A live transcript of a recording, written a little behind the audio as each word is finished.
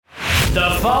The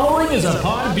following is a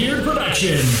Podbeard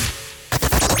production.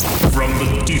 From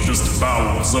the deepest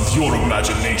bowels of your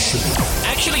imagination.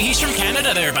 Actually, he's from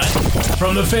Canada there, bud.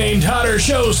 From the famed Hotter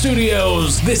Show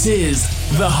Studios, this is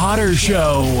The Hotter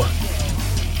Show.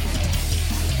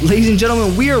 Ladies and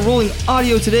gentlemen, we are rolling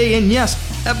audio today, and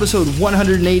yes, episode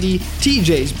 180,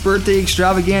 TJ's birthday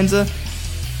extravaganza.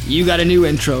 You got a new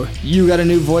intro. You got a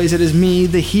new voice. It is me,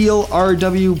 the heel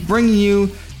RW, bringing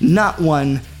you not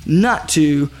one, not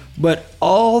two, but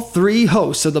all three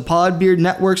hosts of the Podbeard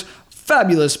Network's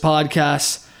fabulous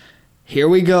podcasts. Here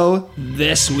we go,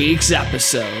 this week's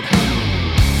episode.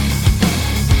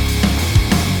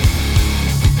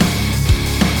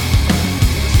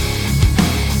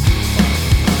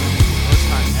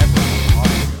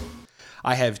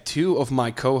 I have two of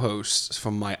my co-hosts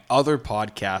from my other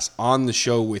podcast on the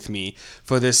show with me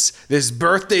for this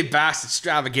birthday bash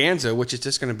extravaganza, which is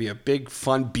just going to be a big,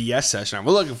 fun BS session.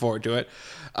 We're looking forward to it.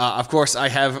 Of course, I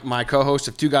have my co-host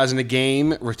of Two Guys in the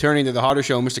Game, returning to the Hotter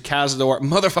Show, Mr. Cazador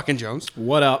motherfucking Jones.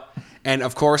 What up? And,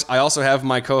 of course, I also have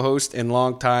my co-host and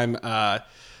longtime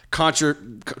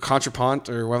contrapont,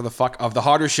 or whatever the fuck, of the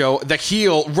Hotter Show, the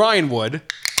heel, Ryan Wood.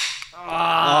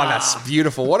 Oh, that's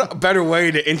beautiful. What a better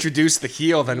way to introduce the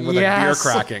heel than with a beer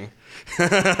cracking.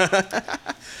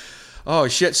 Oh,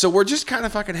 shit. So we're just kind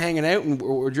of fucking hanging out, and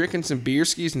we're drinking some beer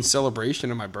skis in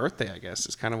celebration of my birthday, I guess.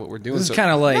 Is kind of what we're doing. This is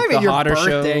kind of like the Hotter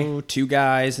birthday. Show, two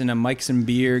guys and a Mike's and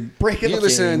beer. You're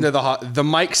listening to the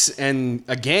Mikes and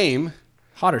a game.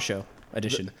 Hotter Show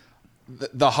edition.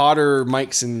 The Hotter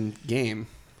Mikes and game.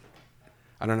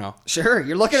 I don't know. Sure,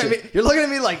 you're looking at me. You're looking at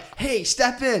me like, "Hey,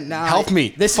 step in now. Help me.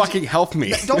 Help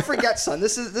me." Don't forget, son.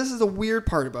 This is the weird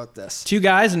part about this. Two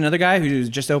guys and another guy who's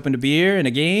just opened a beer and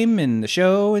a game and the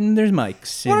show, and there's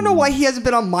Mike's. I want to know why he hasn't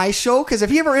been on my show, because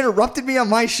if he ever interrupted me on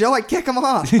my show, I'd kick him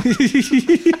off. This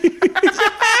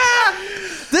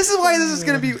is why this is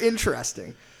going to be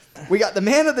interesting. We got the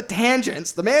man of the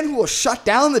tangents, the man who will shut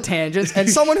down the tangents, and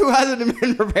someone who hasn't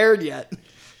been prepared yet.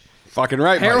 Fucking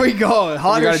right, Here Mike. we go.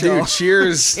 Hotter we gotta Show. do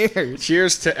cheers. Cheers.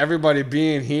 Cheers to everybody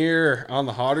being here on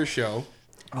the Hotter Show.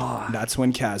 Oh, that's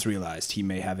when Kaz realized he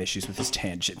may have issues with his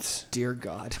tangents. Dear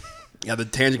God. Yeah, the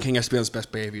Tangent King has to be on his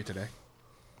best behavior today.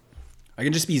 I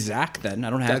can just be Zach then. I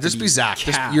don't have to just be Zach.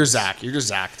 You're Zach. You're just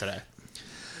Zach today.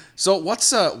 So what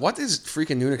is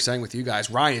freaking new and exciting with you guys?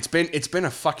 Ryan, it's been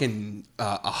a fucking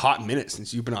a hot minute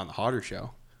since you've been on the Hotter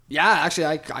Show. Yeah, actually,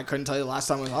 I couldn't tell you the last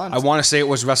time I was on. I want to say it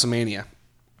was WrestleMania.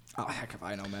 Oh, heck if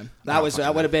I know, man. That would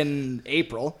have been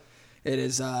April. It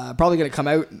is probably going to come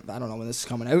out. I don't know when this is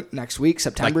coming out. Next week,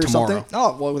 September like or something.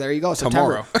 Oh, well, there you go.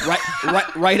 September.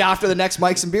 right after the next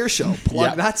Mike's and Beer show.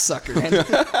 Plug that sucker in.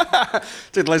 The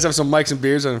latest episode of Mike's and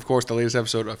Beers, and of course the latest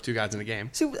episode of Two Guys in a Game.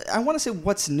 See, I want to say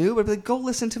what's new, but like, go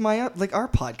listen to my our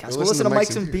podcast. Go listen to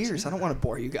Mike's and Beers. I don't want to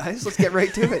bore you guys. Let's get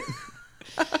right to it.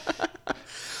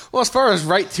 Well, as far as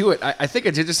right to it, I think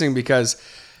it's interesting because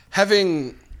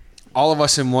having all of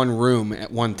us in one room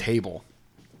at one table,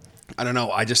 I don't know.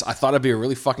 I thought it'd be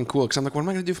really fucking cool because I'm like, what am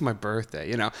I going to do for my birthday?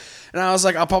 You know? And I was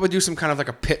like, I'll probably do some kind of like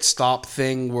a pit stop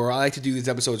thing where I like to do these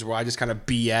episodes where I just kind of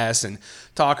BS and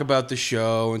talk about the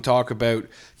show and talk about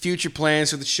future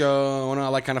plans for the show and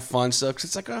all that kind of fun stuff. Because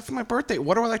it's like, for my birthday,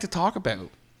 what do I like to talk about?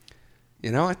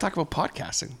 You know, I talk about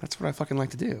podcasting. That's what I fucking like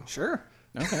to do. Sure.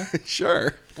 Okay.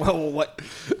 Sure. Well, what?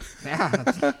 Yeah.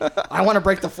 I want to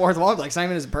break the fourth wall. Like, it's not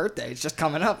even his birthday. It's just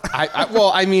coming up.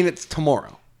 I mean, it's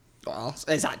tomorrow. Well,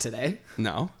 is that today?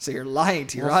 No. So you're lying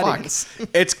to your audience.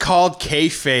 It's called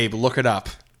kayfabe. Look it up.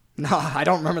 No, I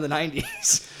don't remember the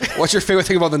 90s. What's your favorite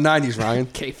thing about the 90s, Ryan?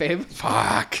 Kayfabe?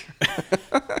 Fuck.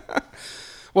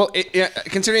 Well,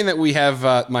 considering that we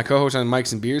have my co-host on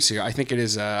Mike's and Beers here, I think it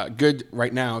is good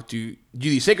right now to do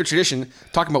the sacred tradition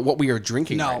talking about what we are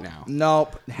drinking right now.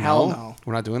 Nope. Hell no.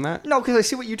 We're not doing that? No, because I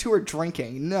see what you two are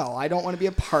drinking. No, I don't want to be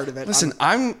a part of it. Listen,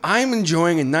 I'm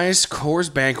enjoying a nice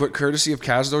Coors Banquet courtesy of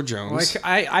Cazador Jones.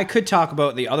 I could talk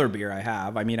about the other beer I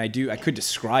have. I mean, I could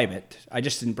describe it. I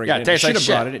just didn't bring it in. It tastes like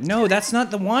brought it in. No, that's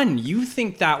not the one. You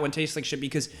think that one tastes like shit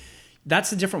because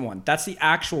that's a different one. That's the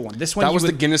actual one. This one that was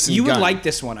the Guinness and You Gun. would like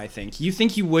this one, I think. You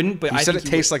think you wouldn't, but I said it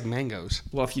tastes like mangoes.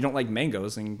 Well, if you don't like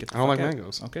mangoes, then get the I don't fuck like out.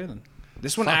 mangoes. Okay, then.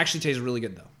 This one actually tastes really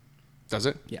good, though. Does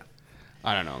it? Yeah.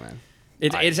 I don't know, man.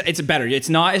 It's better. It's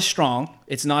not as strong.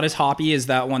 It's not as hoppy as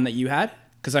that one that you had.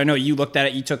 Because I know you looked at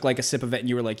it, you took like a sip of it, and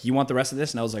you were like, "You want the rest of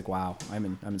this?" And I was like, "Wow,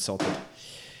 I'm insulted.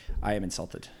 I am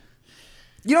insulted."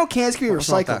 You know, cans can be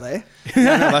recycled, eh?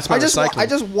 Yeah, no, that's my recycling. I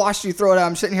just watched you throw it out.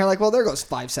 I'm sitting here like, well, there goes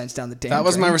 5 cents down the damn That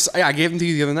was drain. my I gave them to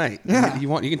you the other night. Yeah. You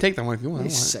can take that one if you want. You're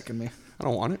sick of me. I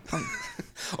don't want it.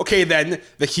 Okay, then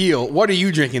the heel. What are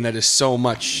you drinking that is so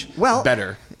much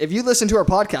better? If you listen to our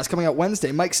podcast coming out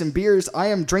Wednesday, Mike's and Beers, I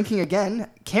am drinking again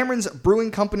Cameron's Brewing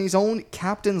Company's own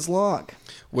Captain's Log.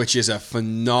 Which is a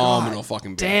phenomenal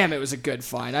fucking beer. Damn, it was a good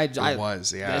find. It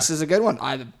was, yeah. This is a good one.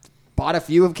 I bought a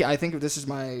few of. I think this is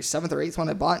my 7th or 8th one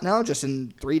I bought now, just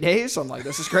in 3 days. So I'm like,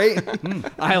 this is great.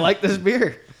 I like this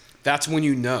beer. That's when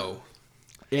you know.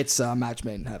 It's a match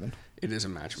made in heaven. It is a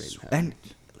match made in heaven. And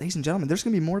ladies and gentlemen, there's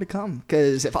going to be more to come.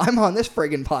 Because if I'm on this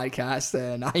friggin' podcast,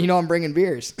 then I'm bringing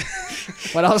beers.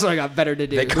 What else do I got better to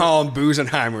do? They call him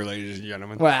Boozenheimer, ladies and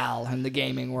gentlemen. Well, in the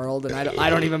gaming world, and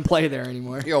I don't even play there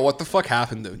anymore. Yo, what the fuck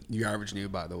happened to You Average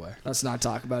Noob, by the way? Let's not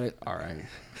talk about it. All right.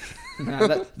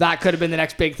 That could have been the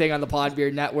next big thing on the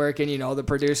Podbeard Network, and the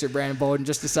producer Brandon Bowden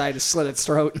just decided to slit its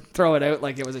throat and throw it out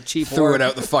like it was a cheap Threw it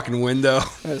out the fucking window.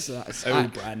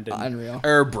 Brandon.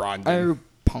 Unreal. Brandon.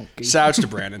 Punky. Shouts to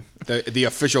Brandon, the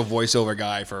official voiceover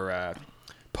guy for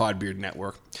Podbeard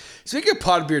Network. Speaking of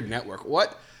Podbeard Network,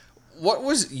 what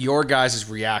was your guys'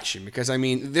 reaction? Because, I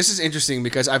mean, this is interesting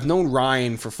because I've known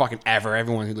Ryan for fucking ever.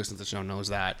 Everyone who listens to the show knows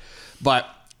that. But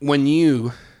when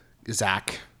you,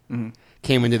 Zach,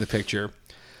 came into the picture,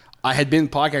 I had been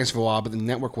podcasting for a while, but the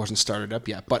network wasn't started up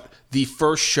yet. But the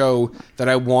first show that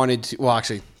I wanted to, well,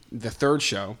 actually, the third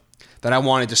show that I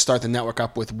wanted to start the network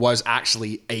up with was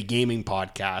actually a gaming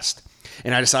podcast.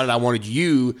 And I decided I wanted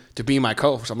you to be my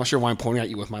co-host. I'm not sure why I'm pointing at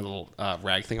you with my little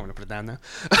rag thing. I'm going to put it down now.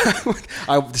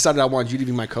 I decided I wanted you to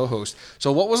be my co-host.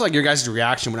 So what was like your guys'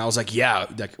 reaction when I was like, yeah,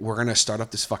 like we're going to start up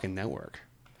this fucking network?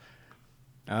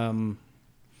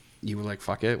 You were like,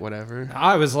 fuck it, whatever.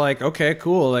 I was like, okay,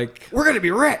 cool. Like, we're going to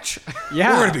be rich.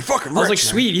 Yeah. We're going to be fucking rich. I was like,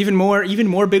 sweet. Even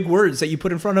more big words that you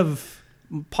put in front of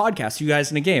podcasts, you guys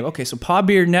in a game. Okay, so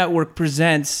Podbeard Network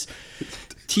presents...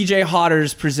 TJ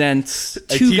Hotters presents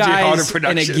two guys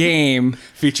in a game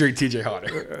featuring TJ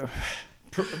Hotter.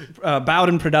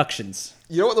 Bowden Productions.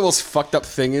 You know what the most fucked up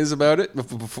thing is about it?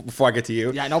 Before I get to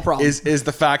you, yeah, no problem. Is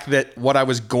the fact that what I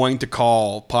was going to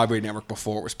call Podbeard Network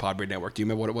before it was Podbeard Network. Do you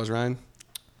remember what it was, Ryan?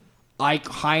 I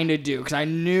kind of do, because I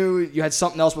knew you had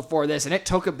something else before this, and it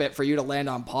took a bit for you to land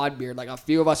on Podbeard. Like, a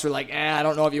few of us were like, I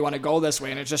don't know if you want to go this way,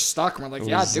 and it just stuck, and we're like,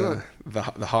 yeah, do it.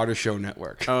 The Hotter Show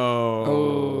Network.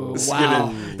 Oh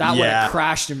wow. That would have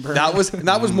crashed and burned.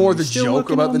 That was more the joke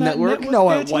about the network.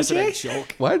 No, it wasn't a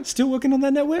joke. What? Still working on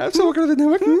that network? I'm still working on the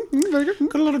network. Very good.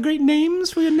 Got a lot of great names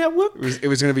for your network. It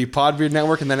was going to be Podbeard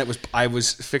Network, and then I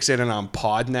was fixated on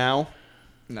Pod Now.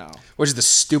 No. Which is the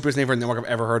stupidest name for a network I've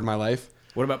ever heard in my life.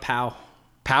 What about POW?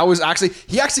 POW was actually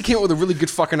came up with a really good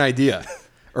fucking idea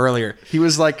earlier. He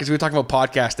was like, because we were talking about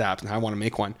podcast apps and how I want to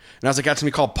make one. And I was like, that's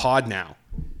going to be called Pod Now.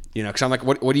 Because I'm like,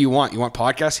 what do you want? You want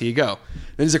podcasts? Here you go.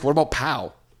 Then he's like, what about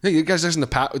POW? Hey, you guys listen to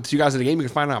POW, 2 guys in the game, you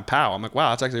can find it on POW. I'm like, wow,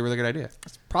 that's actually a really good idea.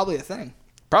 It's probably a thing.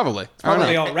 Probably.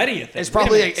 Probably already a thing. It's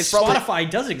probably Spotify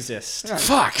does exist. Yeah,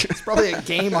 fuck. It's probably a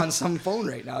game on some phone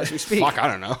right now as we speak. Fuck, I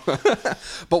don't know.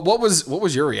 But what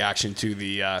was your reaction to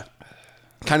the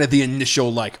kind of the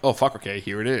initial like, oh fuck, okay,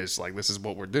 here it is. Like, this is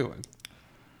what we're doing.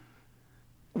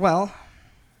 Well,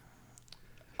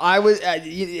 I was.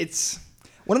 It's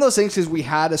one of those things because we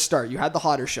had a start. You had the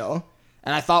Hotter Show,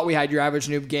 and I thought we had Your Average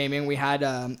Noob Gaming. We had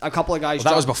a couple of guys.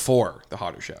 Well, that was before the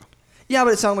Hotter Show. Yeah,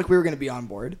 but it sounded like we were going to be on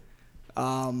board.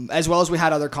 As well as we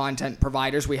had other content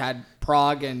providers. We had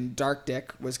Prague and Dark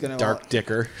Dick was going to... Dark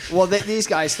Dicker. Well, these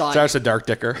guys thought... That's a Dark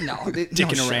Dicker. No.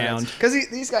 Dicking around. Because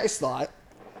these guys thought,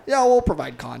 yeah, we'll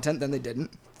provide content. Then they didn't.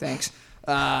 Thanks.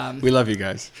 We love you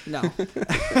guys. No.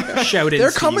 Shout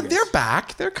They're coming. They're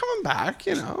back. They're coming back,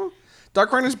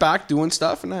 Dark Runner's back doing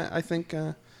stuff, and I think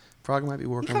Prague might be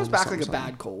working on He comes back like a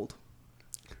bad cold.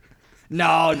 No,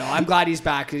 I'm glad he's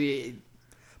back.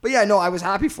 But yeah, no, I was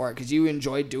happy for it because you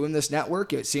enjoyed doing this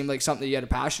network. It seemed like something you had a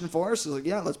passion for. So like,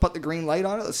 yeah, let's put the green light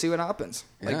on it. Let's see what happens.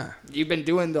 Like, yeah. You've been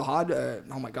doing the Hod. Oh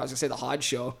my God, I was gonna say the Hod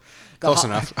Show. Close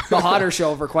enough. The Hotter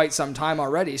Show for quite some time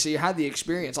already. So you had the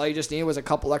experience. All you just needed was a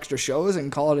couple extra shows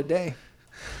and call it a day.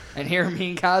 And here me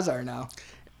and Kaz are now.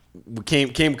 We came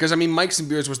because Mike's and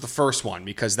Beers was the first one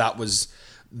because that was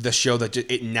the show that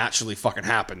it naturally fucking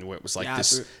happened where it was like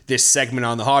this segment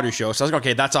on the Hotter Show. So I was like,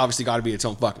 okay, that's obviously got to be its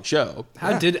own fucking show.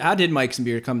 How did Mike's and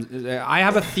Beer come? I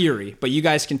have a theory, but you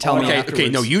guys can tell me afterwards. Okay,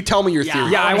 no, you tell me your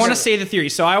theory. Yeah, I want to say the theory.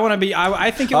 So I want to be.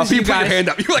 I think it was you guys. Put your hand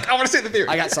up. You're like, I want to say the theory.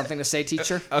 I got something to say,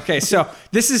 teacher. Okay, so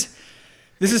this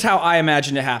is how I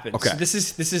imagine it happened. Okay, so this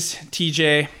is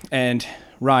TJ and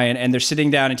Ryan, and they're sitting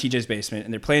down in TJ's basement,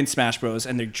 and they're playing Smash Bros,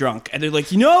 and they're drunk, and they're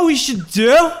like, you know what we should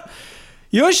do?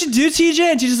 You know what we should do, TJ?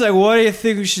 And TJ's like, what do you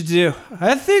think we should do?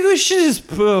 I think we should just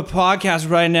put a podcast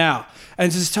right now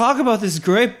and just talk about this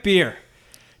great beer.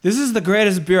 This is the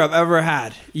greatest beer I've ever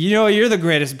had. You know, you're the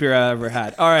greatest beer I've ever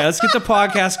had. All right, let's get the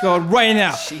podcast going right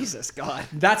now. Jesus God.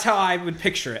 That's how I would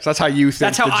picture it. So that's how you think.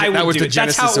 That's how I would that was do the it.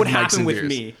 That's genesis how it would of Mike's happen and with Beers.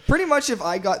 me. Pretty much, if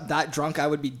I got that drunk, I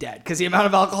would be dead because the amount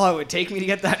of alcohol it would take me to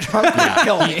get that drunk would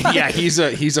kill me. Yeah, he's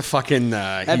a fucking he's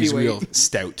Heavyweight. real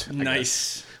stout. I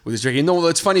Nice. guess, with his drinking. No,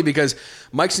 it's funny because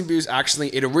Mike's and Beers actually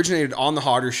it originated on the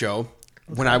Harder Show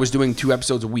when I was doing 2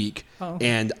 episodes a week,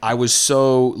 and I was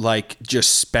so like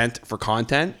just spent for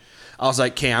content. I was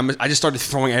like, okay, I just started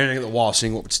throwing everything at the wall,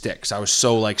 seeing what would stick. Because I was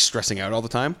so like stressing out all the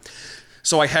time.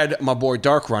 So I had my boy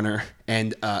Dark Runner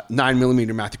and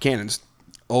 9mm Matthew Cannons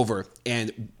over,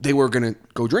 and they were gonna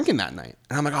go drinking that night.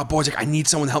 And I'm like, oh boys, like I need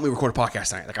someone to help me record a podcast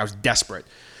tonight. Like I was desperate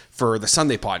for the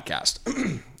Sunday podcast,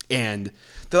 and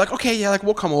they're like, okay, yeah, like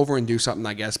we'll come over and do something,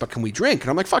 I guess. But can we drink? And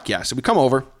I'm like, fuck yeah. So we come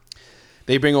over.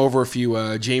 They bring over a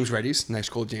few James Reddies, nice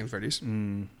cold James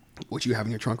Reddies, which you have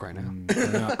in your trunk right now.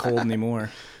 They're not cold anymore.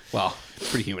 Well,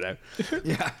 it's pretty humid out.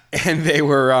 Yeah. And they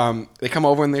were, they come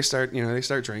over and they start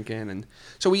drinking. And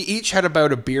so we each had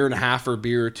about a beer and a half or a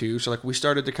beer or two. So like we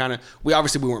started to kind of, we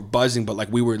weren't buzzing, but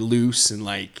like we were loose and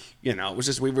like, it was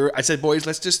just, I said, boys,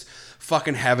 let's just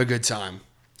fucking have a good time.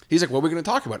 He's like, what are we going to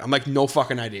talk about? I'm like, no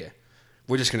fucking idea.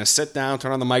 We're just going to sit down,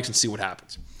 turn on the mics and see what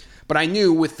happens. But I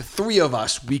knew with the 3 of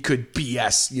us, we could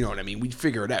BS, you know what I mean? We'd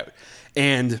figure it out.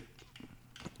 And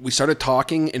we started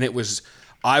talking and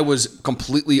I was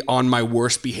completely on my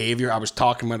worst behavior. I was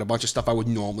talking about a bunch of stuff I would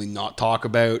normally not talk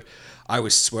about. I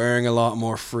was swearing a lot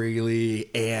more freely.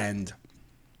 And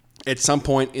at some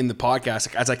point in the podcast,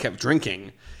 like, as I kept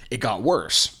drinking, it got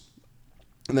worse.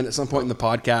 And then at some point in the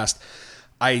podcast,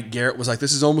 Garrett was like,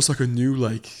 this is almost like a new,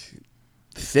 like,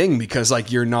 thing because, like,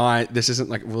 this isn't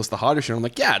like, well, it's the Hottest Show. I'm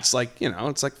like, yeah, it's like,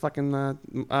 it's like fucking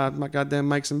my goddamn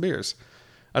Mikes and Beers.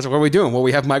 I was like, what are we doing? Well,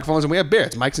 we have microphones and we have beer.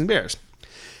 It's Mikes and Beers.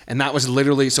 And that was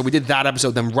literally, so we did that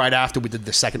episode, then right after we did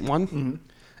the second one,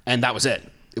 and that was it.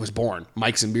 It was born.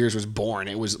 Mike's and Beers was born.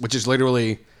 It was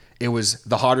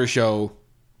the Harder Show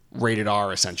rated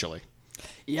R, essentially.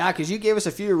 Yeah, because you gave us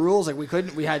a few rules.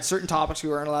 Like we had certain topics we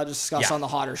weren't allowed to discuss Yeah. on the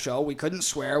Hotter Show. We couldn't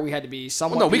swear. We had to be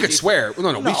somewhat. Well, no, we could PG. swear.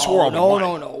 No, we swore all the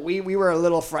time. No. We were a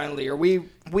little friendlier. We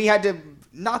had to,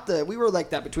 we were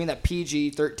like that between that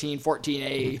PG 13,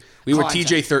 14A. We were content.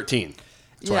 TJ 13.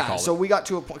 Yeah, so we got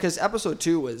to a point, because episode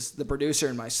 2 was the producer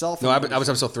and myself. No, that was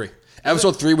episode 3.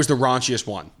 Episode 3 was the raunchiest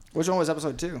one. Which one was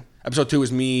episode 2? Episode 2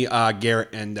 was me, Garrett,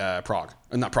 and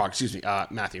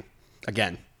Matthew.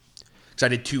 Again. Because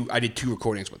I did 2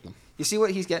 recordings with them. You see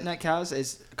what he's getting at, Kaz?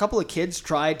 Is a couple of kids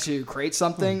tried to create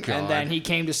something, and then he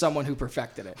came to someone who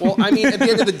perfected it. Well, I mean, at the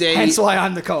end of the day... Hence why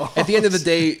I'm the co-host. At the end of the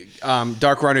day,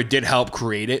 Dark Runner did help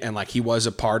create it, and like he was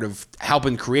a part of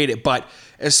helping create it. But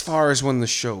as far as when the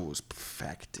show was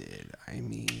perfected, I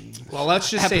mean... Well, let's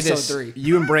just say Episode this. 3.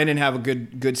 You and Brandon have a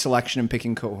good selection in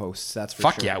picking co-hosts. That's for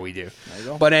Fuck sure. yeah, we do. There you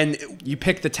go. But then... You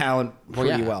picked the talent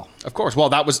pretty well. Of course. Well,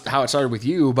 that was how it started with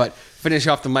you. But finish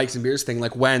off the Mikes and Beers thing,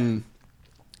 like when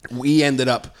we ended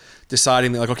up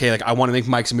deciding that, like, okay, like I want to make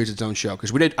Mikes and Beers its own show,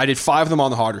 because I did 5 of them on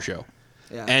the Harder Show.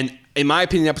 Yeah. And in my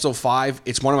opinion, episode 5,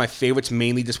 it's one of my favorites,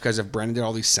 mainly just because of Brendan did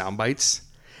all these sound bites.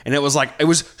 And it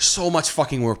was so much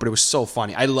fucking work, but it was so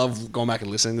funny. I love going back and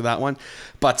listening to that one.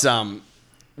 But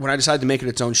when I decided to make it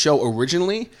its own show,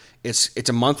 originally, it's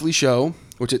a monthly show,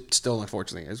 which it still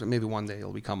unfortunately is, but maybe one day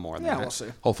it'll become more than that. We'll see.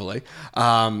 Hopefully.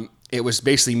 It was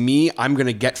basically me, I'm going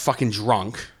to get fucking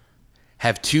drunk,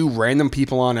 have 2 random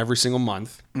people on every single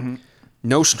month. Mm-hmm.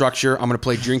 No structure. I'm going to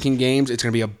play drinking games. It's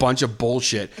going to be a bunch of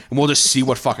bullshit, and we'll just see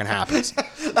what fucking happens.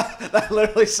 That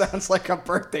literally sounds like a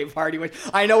birthday party. Which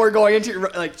I know we're going into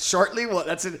like shortly. Well,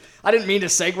 that's it. I didn't mean to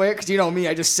segue it, because you know me.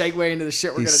 I just segue into the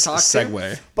shit we're going to talk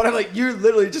segue. to. But I'm like, you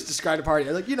literally just described a party.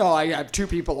 I'm like, I have 2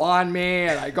 people on me,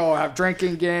 and I go have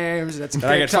drinking games, and it's a And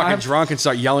great I get time. fucking drunk and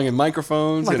start yelling in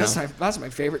microphones. I'm like, that's my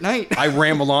favorite night. I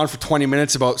ramble on for 20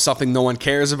 minutes about something no one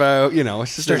cares about.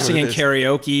 It's just Start what singing it is.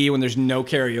 karaoke when there's no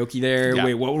karaoke there. Yeah.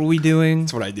 Wait, what were we doing?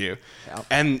 That's what I do. Yep.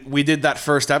 And we did that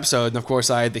first episode, and of course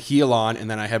I had the heel on,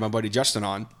 and then I had my buddy Justin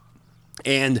on.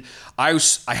 And I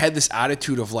had this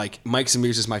attitude of like, Mike's and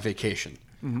Beers is my vacation.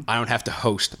 Mm-hmm. I don't have to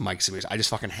host Mike's and Beers. I just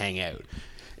fucking hang out.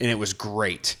 And it was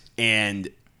great. And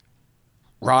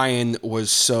Ryan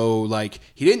was so like,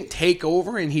 he didn't take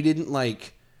over, and he didn't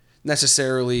like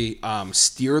necessarily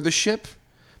steer the ship,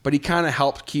 but he kind of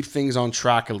helped keep things on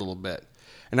track a little bit.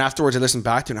 And afterwards I listened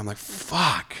back to it, and I'm like,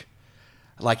 fuck.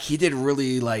 Like, he did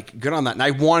really like good on that. And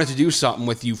I wanted to do something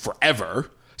with you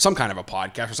forever, some kind of a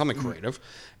podcast or something creative.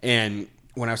 And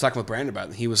when I was talking with Brandon about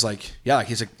it, he was like, yeah,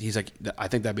 he's like, I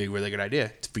think that'd be a really good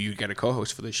idea for you to get a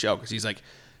co-host for this show. Because he's like,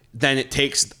 then it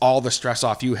takes all the stress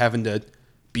off you having to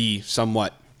be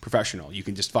somewhat professional. You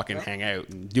can just fucking hang out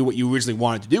and do what you originally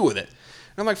wanted to do with it.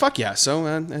 And I'm like, fuck yeah. So,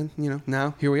 and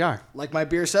now here we are. Like my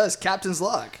beer says, Captain's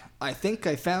Log. I think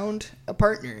I found a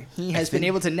partner. He has been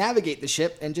able to navigate the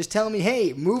ship and just tell me,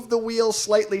 hey, move the wheel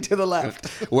slightly to the left.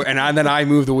 And then I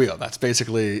move the wheel. That's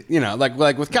basically, like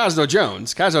with Casdo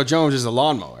Jones. Casdo Jones is a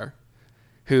lawnmower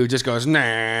who just goes,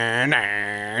 nah,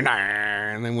 nah, nah.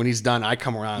 And then when he's done, I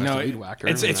come around as the weed whacker.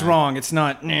 It's wrong. It's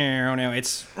not, no,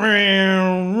 it's...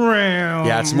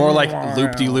 Yeah, it's more like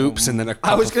loop-de-loops and then a couple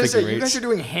I was going to say, figure you guys eights. are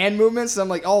doing hand movements. And I'm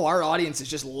like, oh, our audience is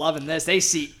just loving this. They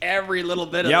see every little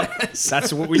bit of this.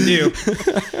 That's what we do.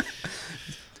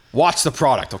 Watch the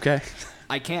product, okay?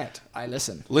 I can't. I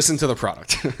listen. Listen to the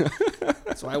product.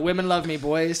 That's why women love me,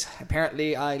 boys.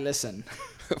 Apparently, I listen.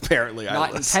 Apparently, I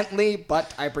Not listen. intently,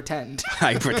 but I pretend.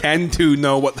 I pretend to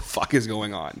know what the fuck is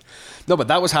going on. No, but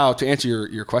that was how, to answer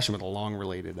your question with a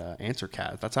long-related answer,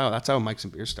 Kaz. That's how Mike's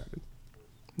and Beers started.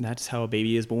 That's how a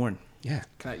baby is born. Yeah.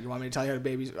 You want me to tell you how a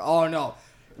baby's... Oh, no.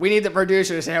 We need the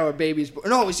producer to say how a baby's born.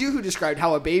 No, it was you who described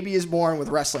how a baby is born with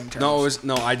wrestling terms.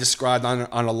 I described on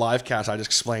a live cast, I just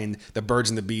explained the birds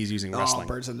and the bees using wrestling. Oh,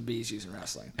 birds and the bees using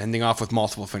wrestling. Ending off with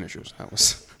multiple finishers. That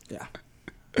was... Yeah.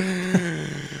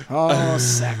 Oh,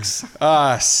 sex.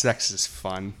 Sex is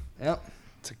fun. Yep.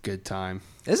 It's a good time.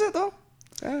 Is it, though?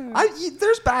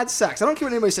 There's bad sex. I don't care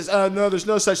what anybody says. No, there's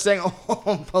no such thing.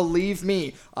 Oh, believe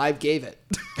me, I've gave it.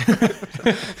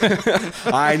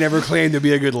 I never claimed to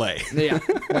be a good lay. Yeah.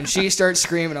 When she starts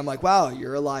screaming, I'm like, wow,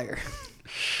 you're a liar.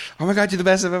 Oh my God, you're the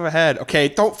best I've ever had. Okay,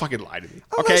 don't fucking lie to me.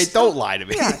 Okay, don't lie to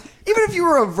me. Yeah. Even if you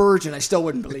were a virgin, I still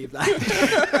wouldn't believe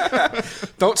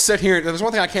that. Don't sit here. There's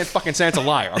one thing I can't fucking say. It's a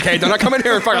liar. Okay, don't come in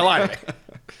here and fucking lie to me.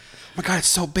 Oh my God, it's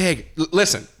so big.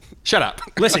 Listen, shut up.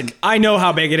 Listen, I know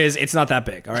how big it is. It's not that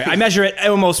big, all right? I measure it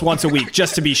almost once a week,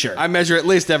 just to be sure. I measure at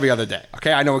least every other day.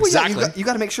 Okay, I know exactly. You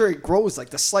got to make sure it grows like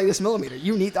the slightest millimeter.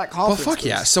 You need that Well, confidence. fuck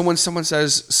yeah. So when someone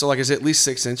says, is it at least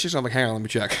 6 inches? I'm like, hang on, let me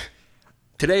check.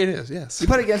 Today it is, yes. You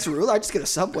put it against the rule, I just get a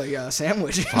Subway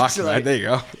sandwich. Fuck, So, man, there you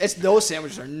go. Those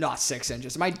sandwiches are not 6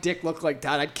 inches. If my dick looked like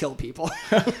that, I'd kill people.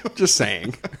 Just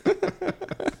saying.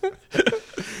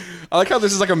 I like how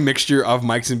this is like a mixture of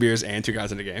Mike's and Beers and Two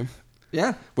Guys in a Game.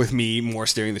 Yeah. With me more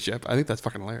steering the ship. I think that's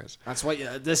fucking hilarious. That's what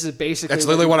this is basically. That's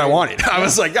literally what I wanted. I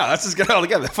was like, let's just get it all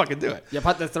together. Fucking do it. You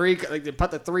put the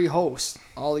three hosts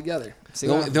all together. See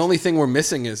what The only thing we're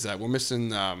missing is that we're missing...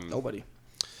 nobody.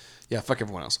 Yeah, fuck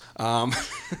everyone else. Well,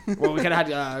 we could have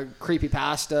had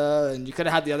Creepypasta, and you could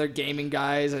have had the other gaming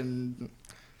guys, and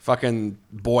fucking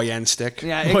Boy and Stick.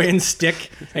 yeah, Boy and Stick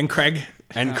and Craig.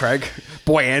 And Craig.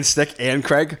 Boy and Stick and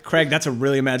Craig. Craig, that's a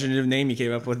really imaginative name you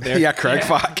came up with there. Yeah, Craig,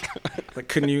 fuck. Like,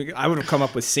 couldn't you? I would have come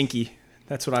up with Sinky.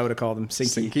 That's what I would have called him.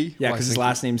 Sinky. Sinky? Yeah, Why because his Sinky?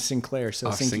 last name's Sinclair, so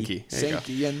Oh, Sinky. Sinky. There you go.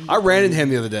 Sinky and I ran into him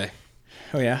the other day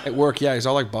Oh, yeah? at work. Yeah, he's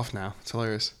all like buff now. It's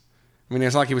hilarious. I mean,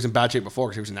 it's not like he was in bad shape before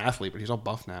because he was an athlete, but he's all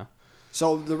buff now.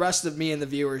 So the rest of me and the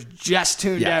viewers just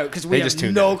tuned Yeah, out because they we just have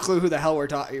tuned no out. clue who the hell we're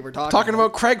talking. Talking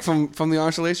about Craig from the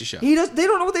Honest and Lazy show. They don't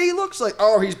know what he looks like.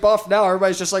 Oh, he's buff now.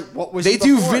 Everybody's just like, what was They he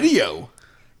do before? video.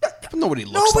 Nobody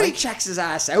looks Nobody like. checks his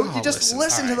ass out. Oh, You just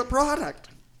listen to all the right. product.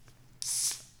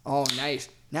 Oh, nice.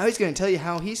 Now he's going to tell you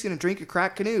how he's going to drink a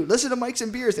crack canoe. Listen to Mike's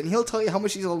and Beers, and he'll tell you how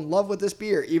much he's in love with this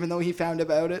beer, even though he found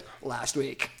about it last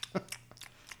week.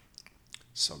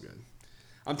 So good.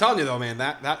 I'm telling you though, man,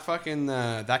 that fucking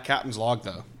that Captain's Log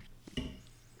though.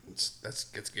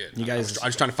 It's good. You guys- I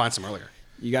was trying to find some earlier.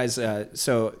 You guys,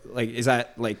 so, like, is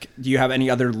that, like, do you have any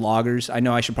other loggers? I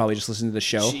know I should probably just listen to the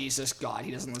show. Jesus God,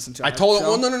 he doesn't listen to I our told him. show.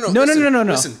 Well, no. No.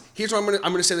 Listen, here's what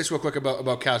I'm gonna say this real quick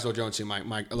about Castor Jones,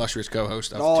 my illustrious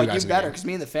co-host of Oh, Two you Guys in a better, Game. because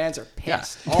me and the fans are Yeah.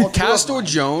 pissed. All two of Castor mine.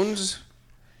 Jones,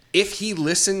 if he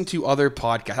listened to other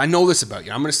podcasts, I know this about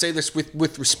you. I'm gonna say this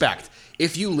with respect.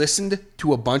 If you listened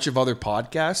to a bunch of other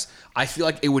podcasts, I feel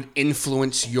like it would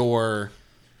influence your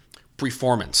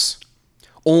performance,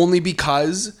 only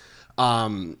because.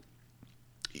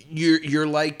 You're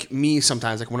like me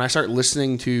sometimes. Like when I start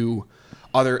listening to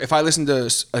if I listen to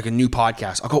like a new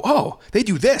podcast, I'll go, oh, they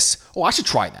do this. Oh, I should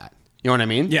try that. You know what I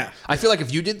mean? Yeah. I feel like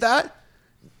if you did that,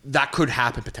 that could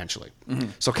happen potentially.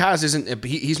 So Kaz isn't.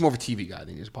 He's more of a TV guy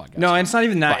than he's a podcast. No, and it's not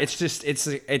even that. But- It's just, it's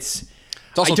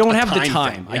also I don't a have the time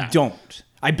time. thing, yeah. I don't.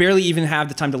 I barely even have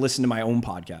the time to listen to my own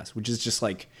podcast, which is just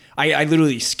like, I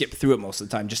literally skip through it most of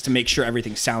the time just to make sure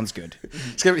everything sounds good.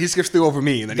 He skips through over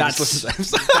me and then That's he just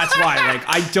listens to that's why. Like,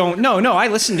 I don't. No, I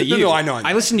listen to you. No, I know.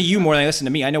 I listen to you more than I listen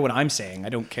to me. I know what I'm saying. I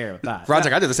don't care about that. Rod's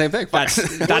like, I did the same thing.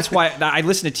 That's why I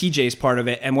listen to TJ's part of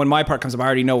it, and when my part comes up, I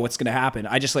already know what's going to happen.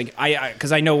 I just like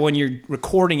because I know when you're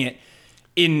recording it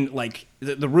in like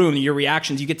the room, your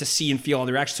reactions, you get to see and feel all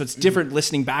the reactions. So it's different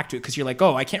listening back to it because you're like,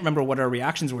 oh, I can't remember what our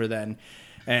reactions were then.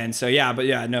 And so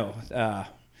no.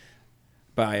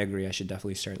 But I agree. I should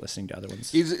definitely start listening to other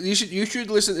ones. You should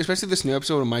listen, especially this new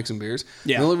episode of Mikes and Beers.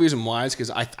 Yeah. The only reason why is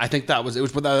because I think it was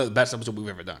the best episode we've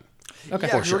ever done. Okay.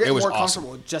 Yeah, For sure. we're getting It was more awesome.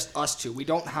 comfortable with just us two. We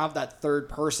don't have that third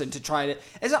person to try to.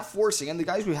 It's not forcing, and the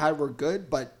guys we had were good,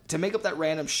 but to make up that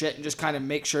random shit and just kind of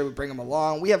make sure we bring them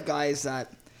along, we have guys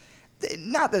that.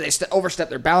 Not that they overstep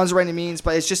their bounds by any means,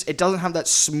 but it's just it doesn't have that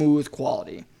smooth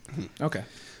quality. Okay.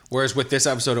 Whereas with this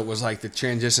episode, it was like the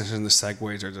transitions and the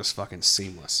segues are just fucking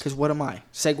seamless. Because what am I?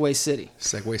 Segway City.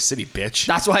 Segway City, bitch.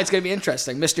 That's why it's going to be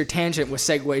interesting. Mr. Tangent with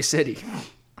Segway City.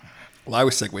 Well, I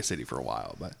was Segway City for a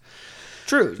while, but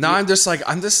True. now I'm just like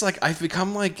I've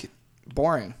become like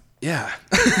boring. yeah.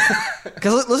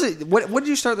 Because listen, what did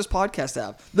you start this podcast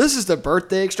at? This is the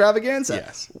birthday extravaganza.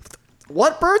 Yes.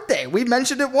 What birthday? We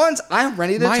mentioned it once. I'm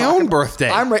ready to My talk own about- birthday.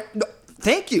 I'm ready. No,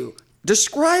 thank you.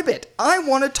 Describe it. I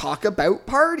want to talk about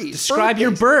parties. Describe your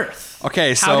birth.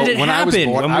 Okay, so How did it when I was happen?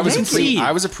 born, When I were was you a conceived?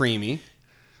 I was a preemie.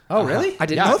 Oh, really? I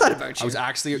didn't know that about you. I was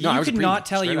actually You I was a could preemie, not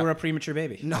tell straight you up. were a premature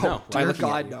baby. No, No, by dear looking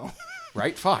God, at you. no.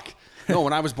 Right? Fuck. No,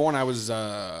 when I was born, I was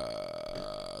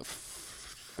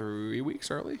 3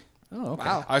 weeks early. Oh, okay.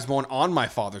 Wow. I was born on my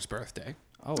father's birthday,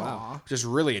 Oh, wow. which is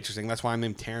really interesting. That's why I'm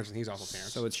named Terrence, and he's also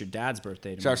Terrence. So it's your dad's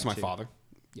birthday tomorrow. Shout out to my too. father.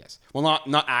 Yes. Well,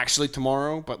 not actually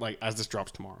tomorrow, but like as this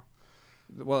drops tomorrow,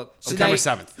 Well, September now-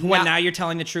 7th. what, now you're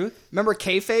telling the truth? Remember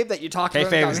kayfabe that you talked about?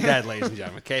 Kayfabe is dead, ladies and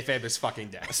gentlemen. Kayfabe is fucking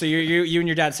dead. So you and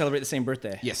your dad celebrate the same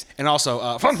birthday? Yes, and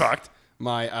also fun fact: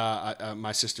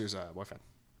 my sister's boyfriend.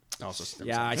 Also,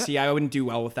 Yeah, I see. I wouldn't do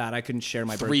well with that. I couldn't share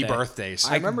my three birthday. birthdays.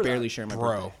 I remember could barely that. share my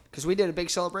Bro. birthday. Because we did a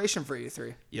big celebration for you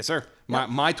three. Yes, sir.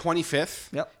 My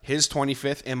 25th, Yep. his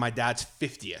 25th, and my dad's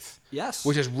 50th. Yes.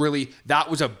 Which is that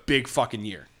was a big fucking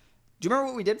year. Do you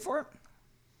remember what we did for it?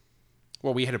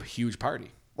 Well, we had a huge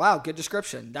party. Wow, good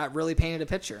description. That really painted a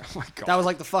picture. Oh my God. That was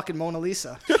like the fucking Mona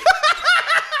Lisa.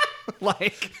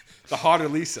 Like, The hotter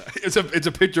Lisa. It's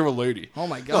a picture of a lady. oh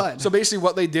my God. No, so basically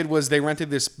what they did was they rented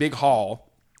this big hall,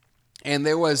 and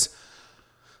there was,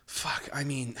 I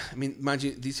mean, mind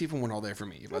you, these people weren't all there for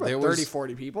me, but there was 30,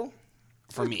 40 people?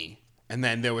 for me. And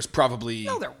then there was probably,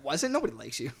 No, there wasn't. Nobody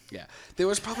likes you. yeah, there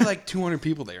was probably like 200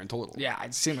 people there in total. Yeah,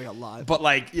 it seemed like a lot. But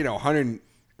like,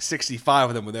 165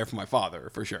 of them were there for my father,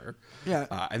 for sure. Yeah.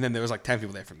 And then there was like 10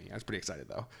 people there for me. I was pretty excited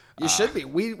though. You should be.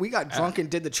 We got drunk and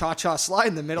did the cha-cha slide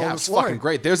in the middle Yeah, it of was the floor. fucking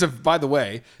great. By the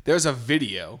way, there's a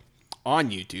video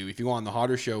on YouTube. If you go on the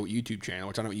Hotter Show YouTube channel,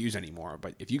 which I don't use anymore,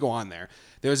 but if you go on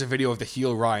there's a video of the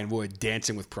heel Ryan Wood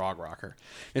dancing with Prog Rocker.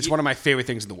 It's one of my favorite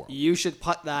things in the world. You should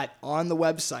put that on the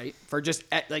website for just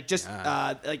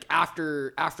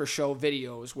after show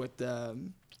videos with the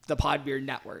Podbeer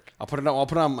Network. I'll put it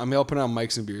on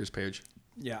Mike's and Beers page.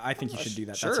 Yeah, I think you should do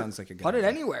that. Sure. That sounds like a good Put it idea.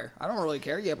 anywhere. I don't really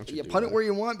care. You do put it that. where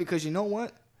you want because you know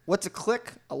what? What's a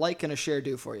click, a like, and a share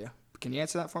do for you? Can you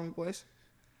answer that for me, boys?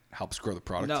 Helps grow the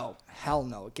product. No. Hell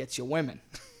no. It gets you women.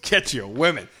 Get you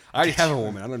women. I already have a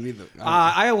woman. I don't need the.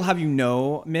 I will have you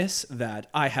know, miss, that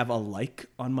I have a like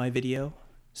on my video,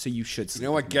 so you should see. You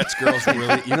know what gets girls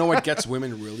really? You know what gets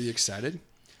women really excited?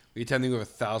 We tend to have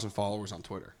 1,000 followers on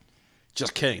Twitter.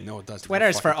 Just kidding. No, it doesn't.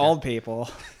 Twitter's for old people.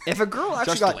 If a girl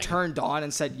actually Just got like- turned on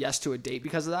and said yes to a date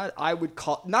because of that, I would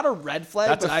call not a red flag.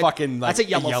 That's but a fucking, like, that's a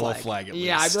yellow, a yellow flag. flag at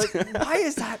Yeah, I'd least. be like, why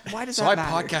is that? Why does So that I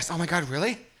matter? podcast. Oh my god,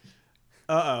 really?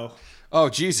 Uh-oh. Oh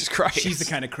Jesus Christ! She's the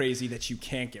kind of crazy that you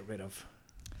can't get rid of.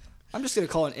 I'm just gonna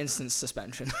call it instant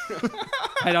suspension.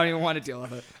 I don't even want to deal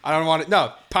with it. I don't want it.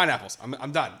 No pineapples.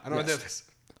 I'm done. I don't want to do this.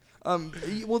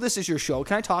 Well, this is your show.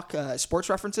 Can I talk sports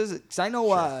references? Because I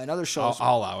know another show.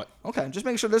 I'll allow it. Okay, just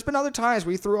make sure. There's been other times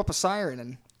where you threw up a siren,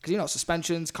 and because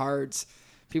suspensions, cards,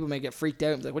 people may get freaked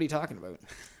out and be like, "What are you talking about?"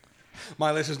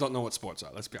 My listeners don't know what sports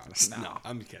are. Let's be honest. No,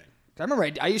 I'm kidding. I remember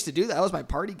I used to do that. That was my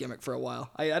party gimmick for a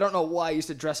while. I don't know why I used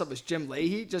to dress up as Jim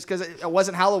Leahy just because it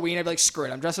wasn't Halloween. I'd be like, screw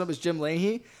it. I'm dressing up as Jim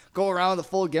Leahy, go around with the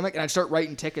full gimmick, and I'd start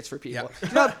writing tickets for people. Yeah,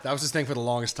 You know, that was his thing for the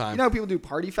longest time. you know how people do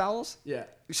party fouls? Yeah.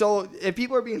 So if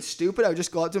people are being stupid, I would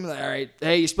just go up to them and like, all right,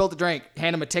 hey, you spilled a drink.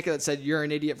 Hand them a ticket that said you're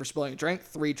an idiot for spilling a drink.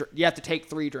 You have to take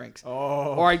 3 drinks.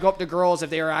 Oh. Or I'd go up to girls if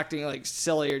they were acting like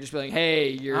silly or just be like, hey,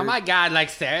 you're oh my god! Like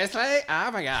seriously?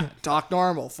 Oh my god! talk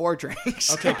normal. 4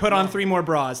 drinks. Okay, put on 3 more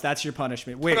bras. That's your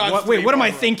punishment. Wait, on what? 3 Wait, what am more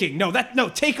I bras. thinking? No,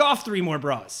 take off 3 more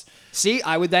bras. See,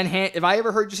 I would then if I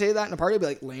ever heard you say that in a party, I'd be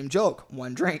like, lame joke,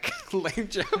 one drink. Lame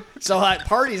joke. So at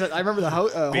parties, I remember the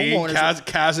homeowners.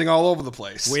 Kazzing all over the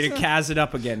place. Way to Kaz it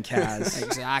up again, Kaz.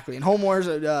 Exactly. And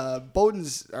homeowners,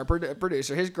 Bowden's, our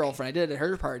producer, his girlfriend, I did it at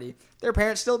her party. Their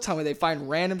parents still tell me they find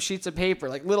random sheets of paper,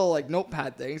 like little like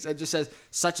notepad things, that just says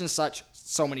such and such,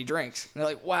 so many drinks. And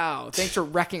they're like, wow, thanks for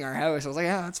wrecking our house. I was like,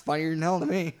 yeah, that's funnier than hell to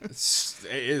me. It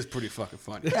is pretty fucking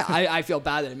funny. Yeah, I feel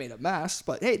bad that I made a mess,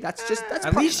 but hey, that's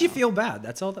At least you feel bad.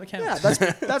 That's all that counts.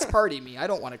 Yeah, that's party me. I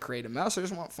don't want to create a mess. I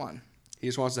just want fun. He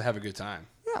just wants to have a good time.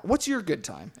 Yeah. What's your good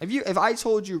time? If I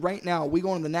told you right now, we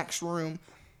go in the next room,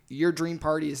 your dream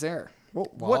party is there.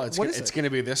 What is it's going to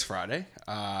be this Friday,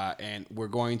 and we're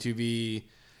going to be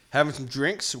having some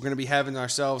drinks. We're going to be having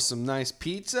ourselves some nice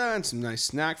pizza and some nice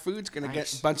snack foods. Going to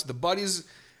get a bunch of the buddies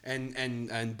and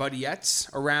buddiettes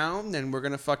around, and we're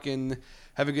going to fucking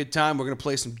have a good time. We're going to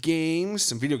play some games,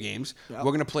 some video games. Yep.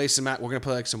 We're going to play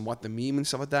like some What the Meme and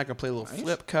stuff like that. Going to play a little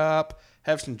flip cup,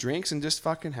 have some drinks, and just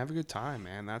fucking have a good time,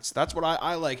 man. That's what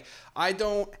I like. I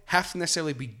don't have to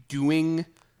necessarily be doing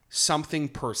something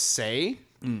per se.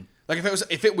 Like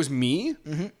if it was me,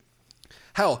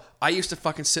 hell, I used to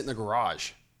fucking sit in the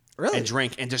garage and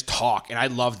drink and just talk, and I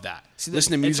loved that.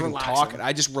 Listen to music and talk, and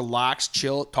I just relax,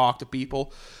 chill, talk to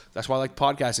people. That's why I like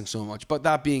podcasting so much. But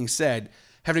that being said,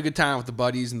 having a good time with the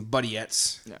buddies and the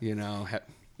buddiettes,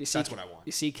 that's what I want.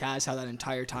 You see, Kaz, how that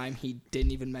entire time he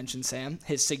didn't even mention Sam,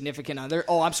 his significant other.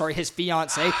 Oh, I'm sorry, his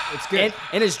fiance. It's good.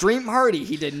 In his dream party,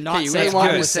 he did not say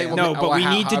Sam. No, but we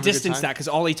need to distance that because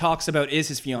all he talks about is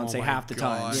his fiance half the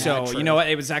time. So you know what?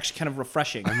 It was actually kind of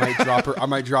refreshing. I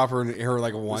might drop her in her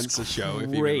like once a show.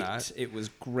 Great. It was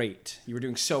great. You were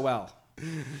doing so well.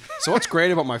 So what's great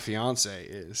about my fiance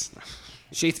is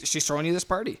she's throwing you this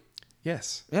party.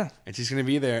 Yes. Yeah. And she's going to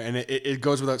be there, and it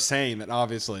goes without saying that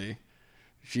obviously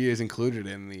she is included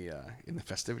in the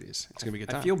festivities. It's going to be a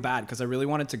good time. I feel bad because I really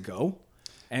wanted to go,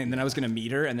 and then I was going to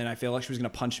meet her, and then I feel like she was going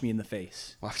to punch me in the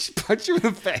face. Why she punch you in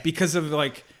the face? Because of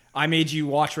like I made you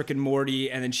watch Rick and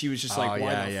Morty, and then she was just like,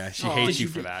 "Why?" Yeah. She hates you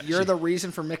for that. You're the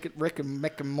reason for Rick and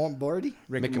Morty.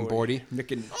 Rick and Morty.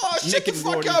 Shut the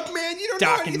fuck up, man! You don't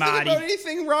know anything about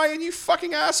anything, Ryan. You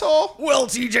fucking asshole. Well,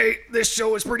 TJ, this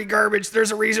show is pretty garbage.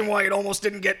 There's a reason why it almost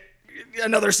didn't get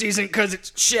another season because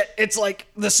it's shit. It's like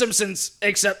The Simpsons,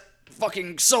 except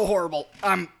fucking so horrible.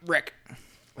 I'm Rick.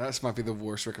 That might be the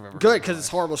worst Rick I've ever heard. Good, because it's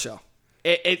a horrible show.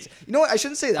 It's you know what? I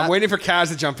shouldn't say that. I'm waiting for Kaz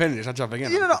to jump in. He's not jumping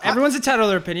in. No. Everyone's entitled to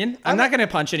their opinion. I'm not going to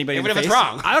punch anybody in the face. Even if it's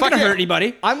wrong. I'm not going to hurt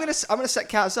anybody. I'm gonna set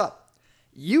Kaz up.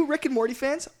 You Rick and Morty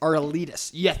fans are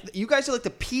elitists. Yeah, you guys are like the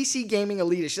PC gaming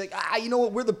elitists. You're like, you know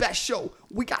what? We're the best show.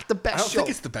 We got the best show. I don't think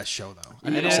it's the best show though.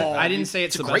 I didn't say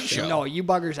it's the great best show. No, you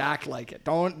buggers act like it.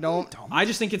 Don't. I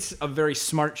just think it's a very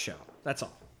smart show. That's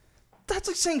all. That's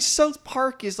like saying South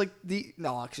Park is like the...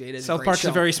 No, actually, it is South Park's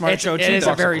a very smart show, too. It is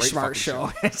a It's very a great smart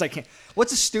show. It's like,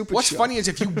 what's a stupid What's show? funny is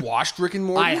if you watched Rick and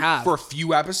Morty I have. for a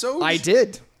few episodes... I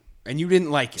did. And you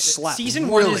didn't like it. Slept. Season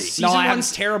Really?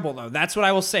 one's terrible, though. That's what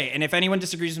I will say. And if anyone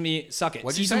disagrees with me, suck it.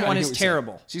 Season one is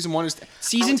terrible. Season 1 is...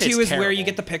 Season 2 is where you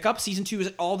get the pickup. Season 2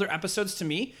 is all their episodes to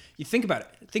me. You think about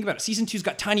it. Season 2's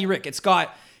got Tiny Rick. It's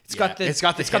got the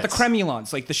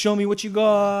Cremulons, like the Show Me What You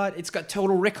Got. It's got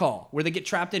Total Recall, where they get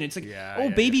trapped in. It's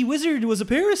like, Baby Wizard was a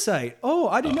parasite. Oh,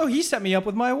 I didn't know he set me up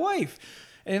with my wife.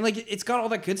 And like, it's got all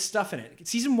that good stuff in it.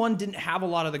 Season 1 didn't have a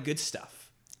lot of the good stuff.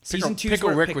 Season 2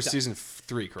 Pickle Rick was season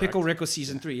 3, correct? Pickle Rick was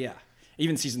season 3, yeah.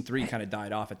 Even season 3 kind of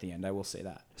died off at the end. I will say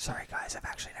that. Sorry, guys. I've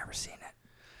actually never seen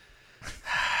it.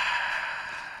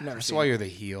 That's why you're the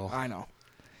heel. I know.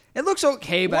 It looks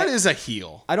okay, but... What is a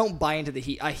heel? I don't buy into the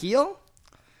heel. A heel?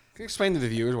 Can you explain to the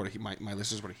viewers, my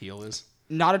listeners, what a heel is?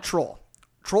 Not a troll.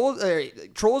 Trolls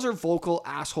are vocal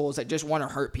assholes that just want to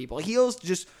hurt people. Heels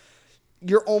just...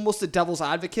 You're almost a devil's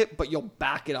advocate, but you'll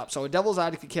back it up. So a devil's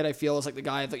advocate, I feel, is like the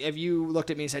guy... Like, if you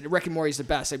looked at me and said, Rick and Morty's the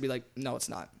best, I'd be like, no, it's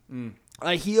not.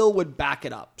 A heel would back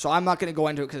it up. So I'm not going to go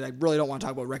into it because I really don't want to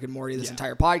talk about Rick and Morty this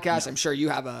entire podcast. I'm sure you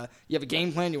have a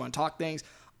game plan. You want to talk things.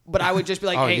 But I would just be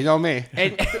like, hey... you know me.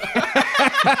 You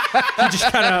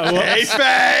just kind of...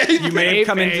 You may have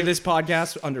come into this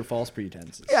podcast under false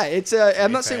pretenses. Yeah, it's...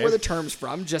 I'm not saying where the term's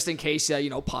from, just in case,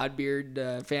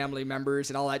 Podbeard family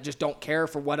members and all that just don't care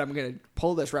for what I'm going to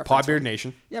pull this reference Podbeard from.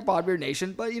 Nation. Yeah, Podbeard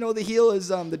Nation. But, the heel is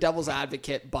the devil's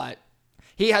advocate, but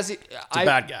he has... It's a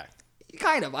bad guy.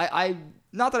 Kind of. I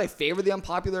not that I favor the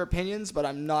unpopular opinions, but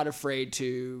I'm not afraid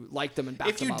to like them and back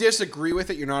them up. If you disagree with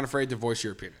it, you're not afraid to voice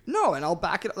your opinion. No, and I'll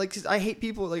back it up. Like, I hate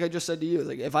people, like I just said to you.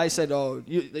 Like, if I said,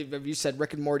 if you said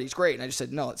Rick and Morty's great, and I just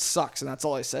said, no, it sucks, and that's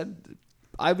all I said,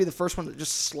 I'd be the first one to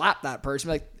just slap that person.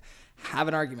 Be like, have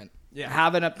an argument.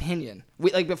 have an opinion.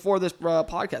 We like before this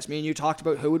podcast, me and you talked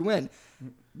about who would win,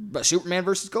 but Superman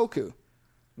versus Goku.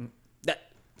 That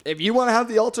if you want to have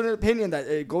the alternate opinion that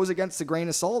it goes against the grain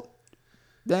of salt,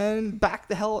 then back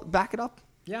it up.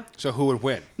 Yeah. So who would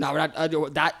win? No, we're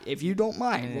not that. If you don't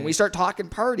mind, when we start talking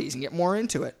parties and get more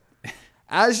into it,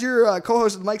 as your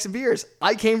co-host of Mikes and Beers,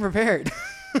 I came prepared.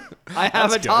 I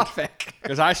have a topic.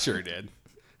 Because I sure did.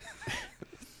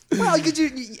 Well,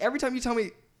 every time you tell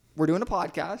me we're doing a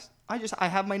podcast, I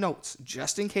have my notes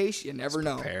just in case. You never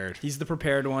know. Prepared. He's the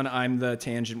prepared one. I'm the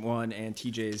tangent one, and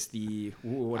TJ's the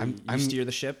you steer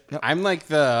the ship. Yep. I'm like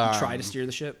the Try to steer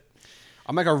the ship.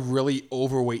 I'm like a really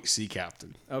overweight sea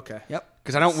captain. Okay. Yep.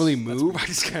 Because I don't really move. I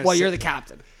just kind of. Well, you're the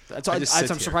captain. That's why I just sit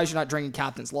I'm here. surprised you're not drinking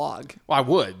captain's log. Well, I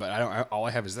would, but I don't. All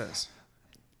I have is this.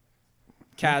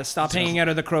 Kaz, stop hanging out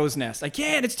of the crow's nest. I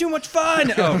can't. It's too much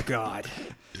fun. Oh God.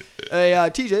 Hey,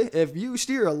 TJ, if you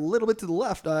steer a little bit to the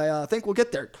left, I think we'll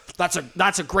get there. That's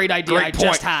a great idea Great I point.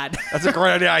 just had. That's a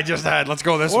great idea I just had. Let's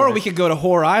go this way. Or we could go to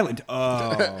Whore Island.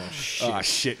 Oh shit. Oh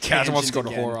shit! Kaz wants to go to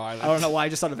Tangent Horror again. Island. I don't know why I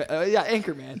just thought of it. Yeah,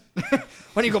 Anchorman. Why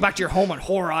don't you go back to your home on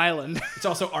Whore Island? It's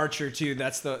also Archer too.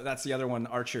 That's the other one,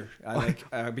 Archer. I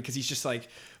like because he's just like,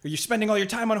 you're spending all your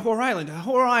time on Whore Island.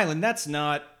 Whore Island, that's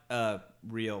not a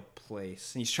real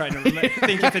place. And he's trying to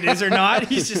think if it is or not.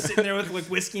 He's just sitting there with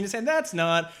whiskey in his hand. That's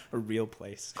not a real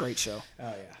place. Great show. Oh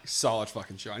yeah. Solid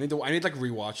fucking show. I need to like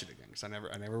rewatch it again because I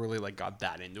never really like got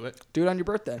that into it. Do it on your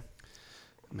birthday.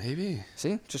 Maybe.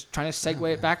 See? Just trying to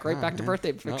segue it back to birthday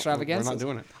extravaganza. We're not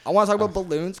doing it. I want to talk about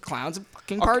balloons, clowns, and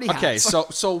fucking party hats. Okay,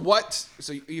 so what?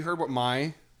 So you heard what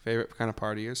my favorite kind of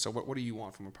party is. So what do you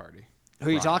want from a party? Who are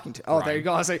you Ryan. talking to? Oh, there Ryan. you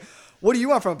go. I was like, what do you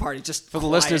want from a party? Just For the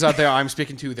listeners out there, I'm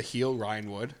speaking to the heel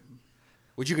Ryan Wood,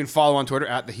 which you can follow on Twitter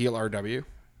at the heel RW.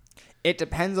 It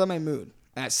depends on my mood.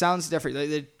 And it sounds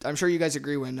different. I'm sure you guys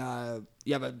agree when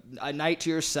you have a night to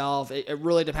yourself. It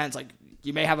really depends. Like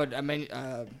you may have a menu.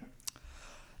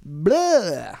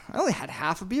 Blah. I only had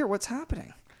half a beer. What's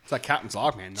happening? It's like Captain's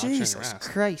Log, man. Not showing your Jesus ass.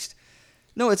 Christ.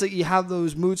 No, it's like you have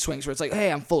those mood swings where it's like,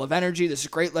 hey, I'm full of energy. This is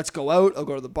great. Let's go out. I'll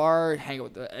go to the bar, hang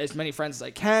out with as many friends as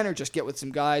I can, or just get with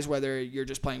some guys, whether you're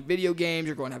just playing video games,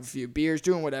 you're going to have a few beers,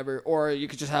 doing whatever, or you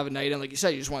could just have a night and like you said,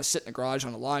 you just want to sit in the garage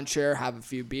on a lawn chair, have a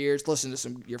few beers, listen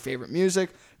to your favorite music,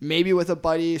 maybe with a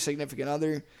buddy, significant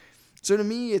other. So to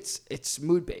me, it's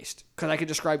mood-based because I could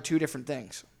describe two different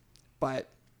things. But,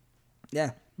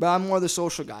 yeah. But I'm more the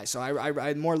social guy, so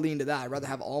I more lean to that. I'd rather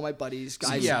have all my buddies,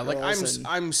 guys. Yeah, and like girls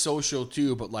I'm social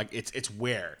too, but like it's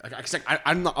where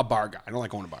I'm not a bar guy. I don't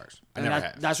like going to bars. I And never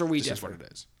that- have. that's where we This is differ. what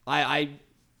it is.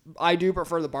 I do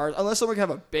prefer the bars. Unless someone can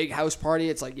have a big house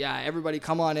party, it's like, yeah, everybody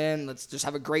come on in. Let's just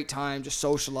have a great time, just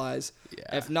socialize.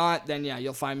 Yeah. If not, then yeah,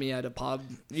 you'll find me at a pub.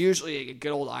 Usually a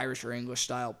good old Irish or English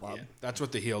style pub. Yeah, that's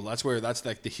what the heel. That's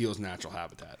like the heel's natural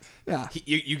habitat. Yeah.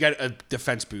 You get a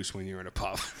defense boost when you're in a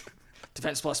pub.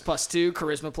 Defense +2,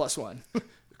 charisma +1.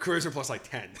 Charisma plus like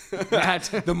 10.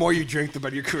 That- The more you drink, the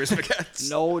better your charisma gets.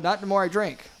 No, not the more I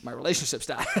drink. My relationship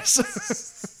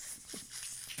status.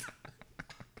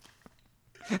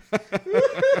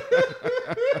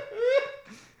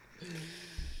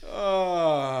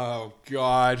 Oh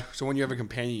God! So when you have a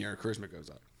companion, your charisma goes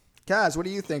up. Kaz, what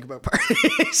do you think about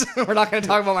parties? We're not going to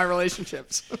talk about my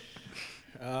relationships.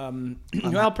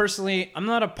 Well, personally, I'm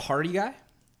not a party guy.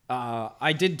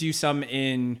 I did do some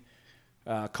in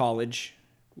college,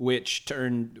 which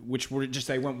were just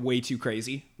they went way too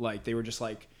crazy. Like they were just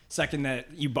like second that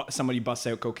somebody busts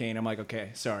out cocaine, I'm like,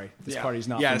 okay, sorry, this party's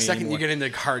not. Yeah, for the me second anymore. you get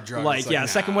into hard drugs, Like, it's yeah, nah.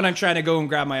 second when I'm trying to go and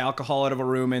grab my alcohol out of a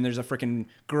room and there's a freaking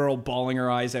girl bawling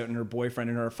her eyes out and her boyfriend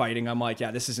and her fighting, I'm like,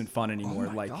 yeah, this isn't fun anymore.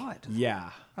 my like, God. yeah.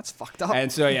 That's fucked up. And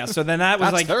so, yeah, so then that was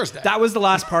That's like, Thursday. that was the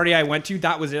last party I went to.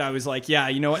 That was it. I was like, yeah,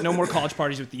 you know what? No more college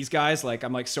parties with these guys. Like,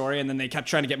 I'm like, sorry. And then they kept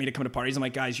trying to get me to come to parties. I'm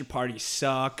like, guys, your parties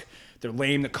suck. They're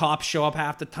lame. The cops show up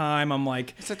half the time. I'm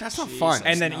like, It's like, that's not fun.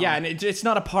 and then, yeah, and it's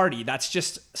not a party. That's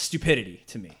just stupidity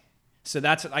to me. So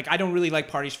that's like, I don't really like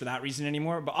parties for that reason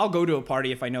anymore, but I'll go to a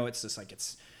party if I know it's just like,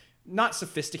 it's not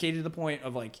sophisticated to the point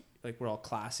of like we're all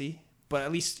classy, but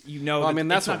at least you know, Well, I mean,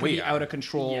 that's it's not what gonna we be are. out of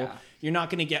control. Yeah. You're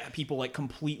not going to get people like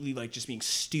completely like just being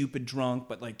stupid drunk,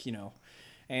 but like, you know,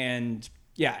 and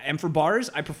yeah. And for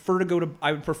bars, I would prefer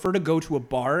to go to a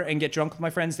bar and get drunk with my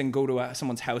friends than go to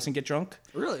someone's house and get drunk.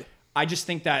 Really? I just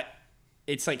think that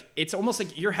it's almost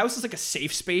like your house is like a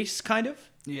safe space kind of.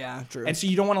 Yeah, true. And so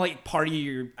you don't want to like party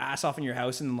your ass off in your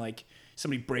house and like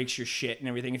somebody breaks your shit and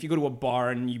everything. If you go to a bar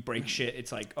and you break shit,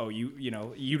 it's like, oh, you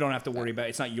know, you don't have to worry about it.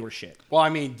 It's not your shit. Well, I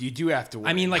mean, you do have to worry.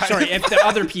 I mean, like, sorry, if the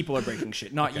other people are breaking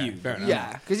shit, not you. Fair enough.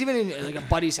 yeah, because even in like a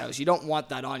buddy's house, you don't want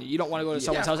that on you. You don't want to go to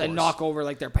someone's of house and course. knock over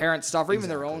like their parents' stuff or even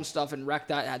their own stuff and wreck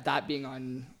that being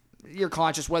on you're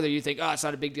conscious whether you think, oh, it's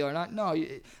not a big deal or not. No,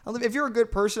 if you're a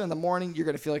good person in the morning, you're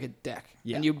going to feel like a dick.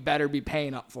 Yeah. And you better be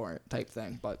paying up for it type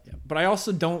thing. But I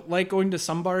also don't like going to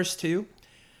some bars too.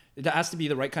 It has to be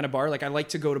the right kind of bar. Like I like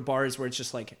to go to bars where it's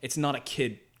just like, it's not a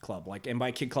kid club. Like, and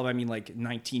by kid club, I mean like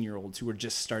 19-year-olds who are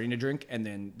just starting to drink and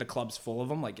then the club's full of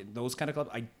them. Like those kind of clubs,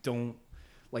 I don't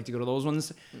like to go to those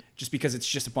ones just because it's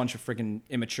just a bunch of freaking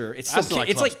immature. It's still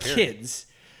it's like kids.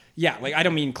 Yeah, like I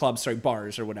don't mean clubs, sorry,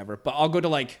 bars or whatever. But I'll go to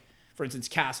like, for instance,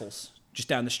 Castles just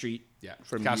down the street. Yeah,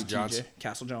 from Castle John's.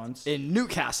 Castle John's in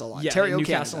Newcastle, Ontario, yeah, in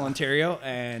Newcastle, Canada. Ontario,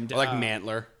 and Or like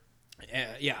Mantler.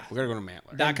 Yeah, We gotta go to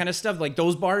Mantler. that kind of stuff. Like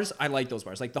those bars, I like those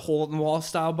bars. Like the hole in the wall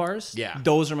style bars. Yeah,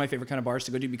 those are my favorite kind of bars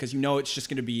to go to because you know it's just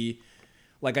gonna be,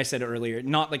 like I said earlier,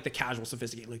 not like the casual,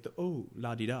 sophisticated, like the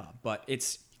la di da, but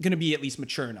it's gonna be at least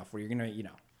mature enough where you're gonna,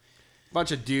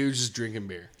 bunch of dudes just drinking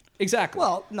beer. Exactly.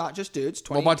 Well, not just dudes.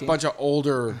 Well, bunch of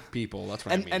older people. That's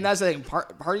what I mean. And that's the thing.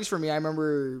 Parties for me, I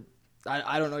remember.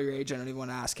 I don't know your age. I don't even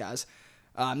want to ask, Kaz.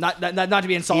 Not to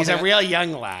be insulting. He's a real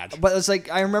young lad. But it's like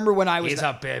I remember when I was He's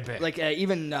a baby. like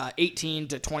even 18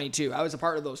 to 22. I was a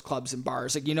part of those clubs and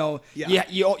bars. Like Yeah.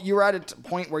 you were at a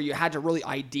point where you had to really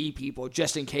ID people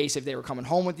just in case if they were coming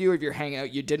home with you, if you're hanging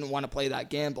out, you didn't want to play that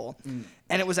gamble.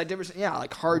 And it was that difference. Yeah,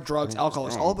 like hard drugs, alcohol.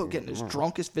 It's all about getting as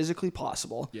drunk as physically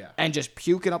possible. Yeah. And just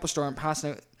puking up a storm,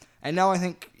 passing out. And now I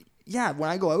think, yeah, when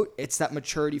I go out, it's that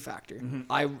maturity factor.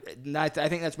 I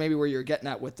think that's maybe where you're getting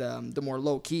at with the more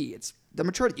low key. It's the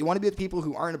maturity. You want to be with people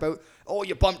who aren't about, oh,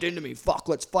 you bumped into me, fuck,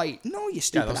 let's fight. No, you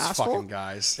stupid those asshole. fucking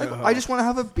guys. Like, I just want to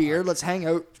have a beer. Let's hang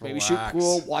out, maybe shoot Relax.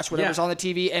 pool, watch whatever's Yeah. on the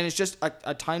TV, and it's just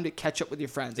a time to catch up with your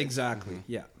friends. exactly.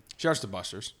 Yeah. Shouts to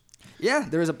Busters. Yeah,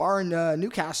 there was a bar in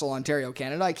Newcastle, Ontario,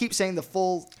 Canada. I keep saying the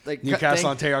full Newcastle,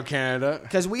 Ontario, Canada.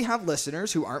 because we have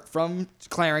listeners who aren't from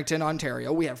Clarington,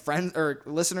 Ontario. We have friends or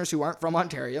listeners who aren't from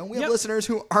Ontario. We have listeners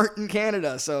who aren't in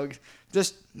Canada. So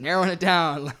just narrowing it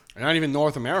down. Not even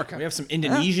North America. We have some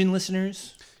Indonesian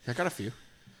listeners. I got a few.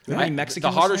 We have any Mexican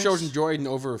The harder listeners? show's enjoyed in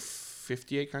over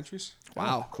 58 countries.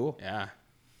 Wow, Cool. Yeah.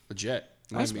 Legit.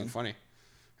 Not Nice, even being man. funny.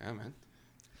 Yeah, man.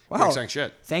 Wow. Exciting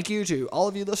shit. Thank you to all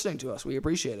of you listening to us. We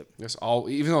appreciate it. Yes,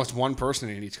 even though it's one person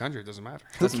in each country, it doesn't matter.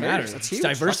 Doesn't matter. That's It's huge.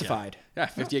 diversified. Yeah,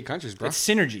 58 countries, bro. It's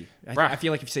synergy. Bruh. I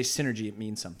feel like if you say synergy, it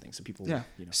means something. So people, Yeah.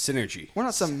 Synergy. We're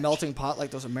not some melting pot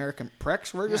like those American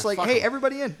pricks. We're just like, fuck hey, 'em.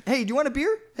 everybody in. Hey, do you want a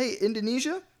beer? Hey,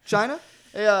 Indonesia, China,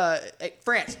 hey,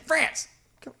 France.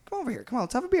 Come over here. Come on,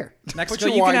 let's have a beer. Mexico, your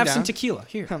you can wine have down. some tequila.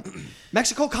 Here.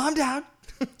 Mexico, calm down.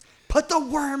 Put the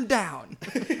worm down.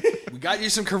 We got you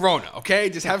some Corona, okay?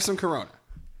 Just have some Corona.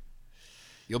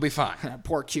 You'll be fine.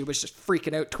 Poor Cuba's just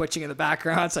freaking out, twitching in the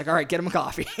background. It's like, all right, get him a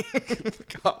coffee.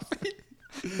 Coffee.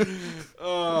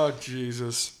 Oh,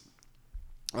 Jesus.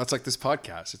 That's like this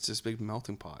podcast. It's this big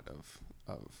melting pot of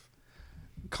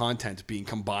content being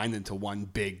combined into one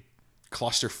big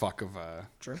clusterfuck of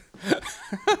True.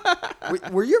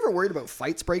 Were you ever worried about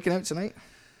fights breaking out tonight?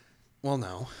 Well,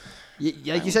 no.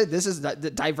 Like you said, this is the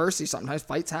diversity. Sometimes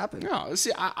fights happen. No,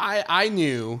 see, I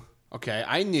knew, okay,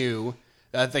 I knew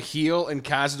that the heel and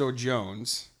Cazador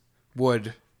Jones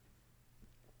would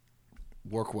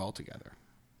work well together.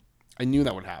 I knew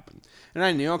that would happen. And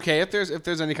I knew, okay, if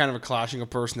there's any kind of a clashing of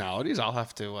personalities, I'll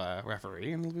have to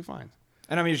referee and it'll be fine.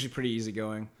 And I'm usually pretty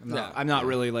easygoing. Yeah. I'm not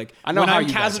really like. I know when how I'm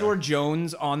you guys Cazador are.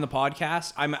 Jones on the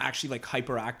podcast, I'm actually like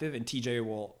hyperactive, and TJ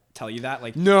will tell you that.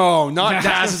 Like, No, not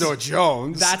That's- Cazador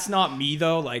Jones. that's not me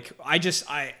though. Like, I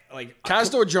like.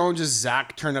 Cazador Jones'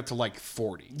 Zach turned up to like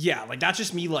 40. Yeah, like that's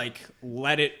just me. Like,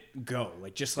 let it go.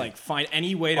 Like, just like find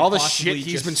any way to All the possibly shit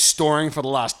he's just, been storing for the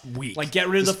last week. like get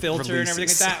rid of the Just filter and everything like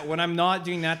releases. that. When I'm not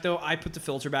doing that though, I put the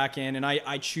filter back in and I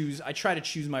try to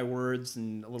choose my words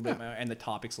and a little bit and the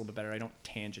topics a little bit better. I don't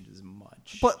tangent as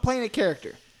much. But playing a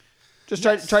character.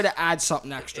 Just try to add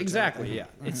something extra. to it. Exactly, yeah.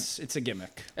 It's a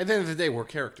gimmick. At the end of the day, we're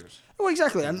characters. Well,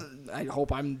 exactly. I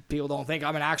hope people don't think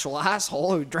I'm an actual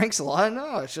asshole who drinks a lot.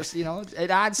 No, it's just, it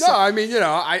adds No, I mean,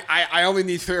 I only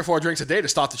need 3 or 4 drinks a day to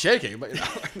stop the shaking, but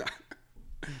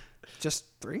just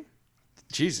 3?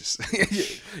 Jesus,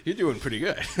 you're doing pretty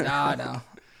good. No.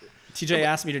 TJ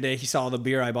asked me today, he saw the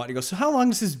beer I bought. He goes, so how long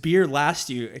does this beer last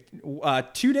you?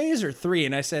 2 days or 3?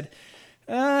 And I said,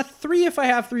 3 if I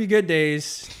have 3 good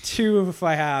days, 2 if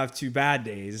I have 2 bad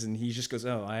days. And he just goes,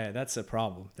 that's a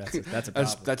problem. That's a problem.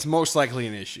 That's most likely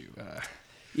an issue.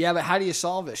 Yeah, but how do you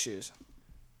solve issues?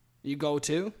 You go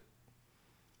to?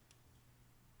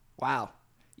 Wow.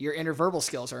 Your interverbal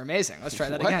skills are amazing. Let's try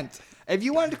that What? again. If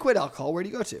you wanted to quit alcohol, where do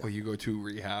you go to? Well, you go to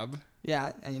rehab.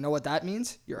 Yeah, and you know what that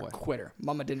means? You're What? a quitter.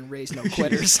 Mama didn't raise no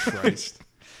quitters. Christ.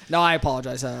 No, I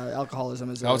apologize. Alcoholism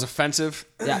is That was offensive.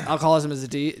 alcoholism is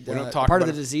don't talk part of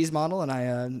about the it. disease model,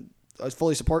 and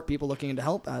fully support people looking into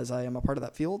help, as I am a part of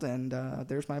that field. And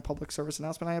there's my public service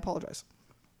announcement. I apologize.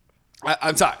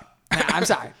 I'm sorry. I'm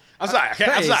sorry. I'm sorry. Okay,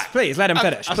 I'm sorry. Please let him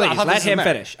finish. I'm sorry. I Please thought let this was him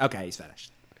America. finish. Okay, he's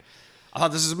finished. I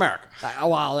thought this is America.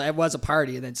 Well, it was a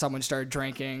party, and then someone started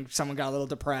drinking. Someone got a little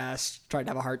depressed, tried to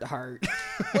have a heart-to-heart.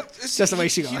 It's just the way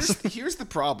she goes. Here's the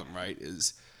problem, right?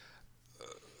 Is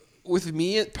with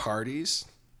me at parties,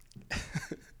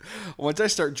 once I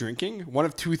start drinking, one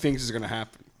of two things is going to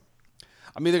happen.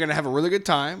 I'm either going to have a really good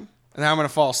time, and then I'm going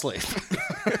to fall asleep.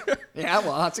 Yeah,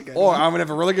 well, that's a good Or one. I'm going to have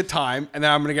a really good time, and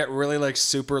then I'm going to get really, like,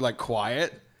 super, like,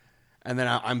 quiet. And then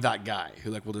I'm that guy who,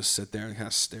 like, will just sit there and kind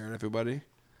of stare at everybody.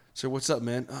 So, what's up,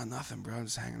 man? Oh, nothing, bro. I'm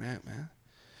just hanging out, man.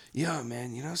 Yo,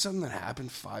 man, you know something that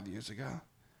happened 5 years ago?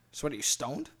 So what, are you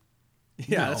stoned?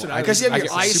 Yeah, that's what I Because you have I your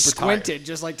get eyes super squinted, tired.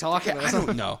 just like talking. I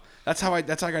don't know. That's how I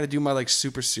got to do my, like,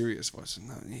 super serious voice.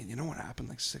 No, you know what happened,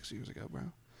 like, 6 years ago, bro?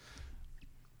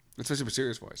 That's my super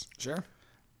serious voice. Sure.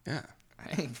 Yeah.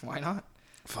 Hey, why not?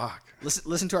 Fuck.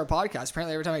 Listen to our podcast.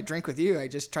 Apparently, every time I drink with you, I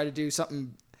just try to do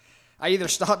something. I either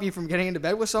stop you from getting into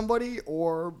bed with somebody,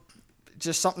 or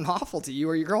just something awful to you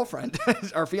or your girlfriend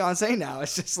or fiance. Now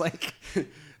it's just like,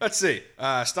 Let's see.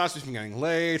 Stops me from getting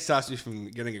laid. Stops me from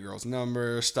getting a girl's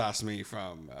number. Stops me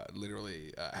from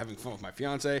literally having fun with my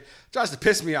fiance. Tries to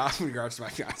piss me off in regards to my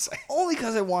fiance. only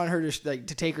because I want her to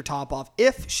to take her top off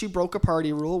if she broke a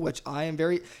party rule, which I am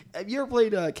very. Have you ever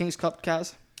played King's Cup,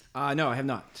 Kaz? No, I have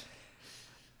not.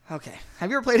 Okay. Have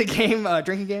you ever played a game,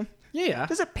 drinking game? Yeah.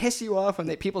 Does it piss you off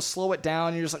when people slow it down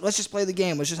and you're just like, let's just play the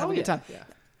game. Let's just have a good time. Yeah.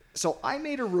 So I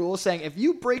made a rule saying if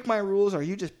you break my rules or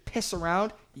you just piss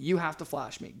around, you have to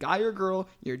flash me. Guy or girl,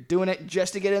 you're doing it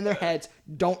just to get in their heads.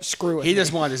 Don't screw with me. He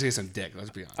just wanted to see some dick. Let's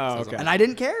be honest. Oh, That's okay. all. And I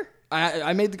didn't care.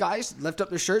 I made the guys lift up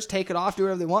their shirts, take it off, do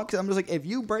whatever they want. Because I'm just like, if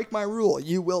you break my rule,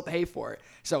 you will pay for it.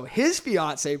 So his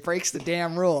fiance breaks the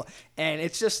damn rule, and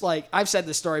it's just like I've said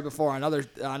this story before on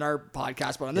our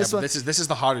podcast, but on this one, This is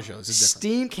the harder show. This is different.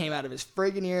 steam came out of his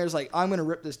friggin' ears. Like, I'm gonna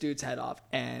rip this dude's head off,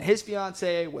 and his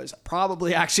fiance was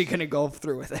probably actually gonna go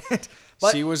through with it.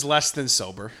 But She was less than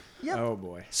sober. yeah. Oh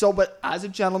boy. So, but as a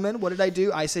gentleman, what did I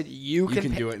do? I said you You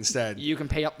can pay- do it instead. You can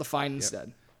pay up the fine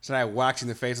instead. So I whacked you in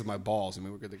the face with my balls, and we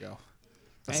were good to go.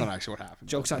 That's Hey. not actually what happened.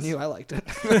 Joke's on you. I liked it.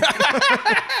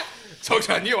 Joke's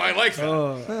on you. I like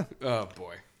that. Oh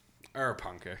boy.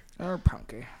 Punker. Or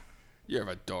punky. You have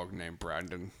a dog named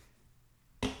Brandon.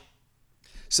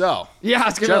 So, Yeah, I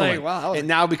was gonna be gentlemen, like, wow. that was- it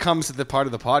now becomes the part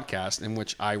of the podcast in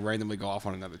which I randomly go off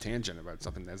on another tangent about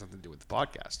something that has nothing to do with the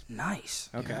podcast. Nice.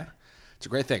 Okay. It's a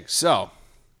great thing. So,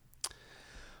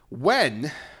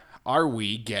 when are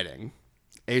we getting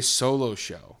a solo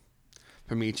show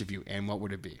from each of you, and what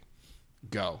would it be?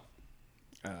 Go.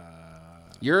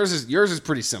 Yours is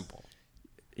pretty simple.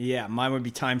 Yeah, mine would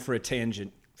be Time for a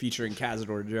Tangent featuring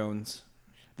Cazador Jones,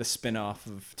 the spin-off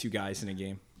of Two Guys in a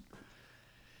Game.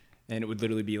 And it would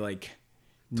literally be like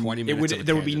 20 minutes.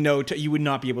 there would be no you would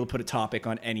not be able to put a topic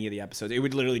on any of the episodes. It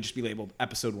would literally just be labeled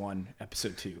episode 1,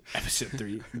 episode 2, episode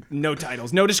 3. No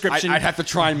titles, no description. I'd have to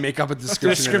try and make up a description.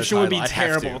 The description would be I'd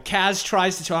have to. terrible. Kaz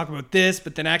tries to talk about this,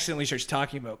 but then accidentally starts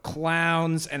talking about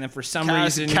clowns, and then for some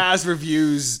reason Kaz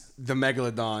reviews the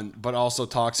Megalodon, but also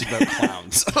talks about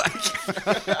clowns.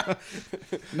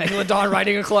 Megalodon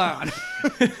riding a clown.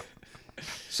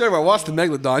 Sorry, I watched the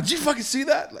Megalodon. Did you fucking see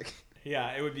that? Like,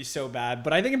 yeah, it would be so bad.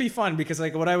 But I think it'd be fun because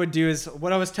like what I would do is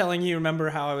what I was telling you. Remember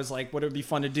how I was like, what it would be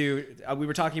fun to do? We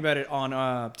were talking about it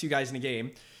on Two Guys in a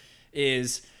Game.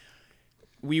 Is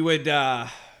we would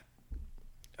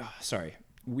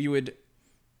we would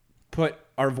put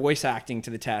our voice acting to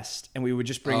the test, and we would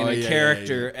just bring in a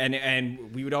character,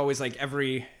 and we would always like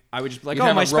I would just be like, We'd oh,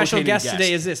 have my a special rotating guest guest.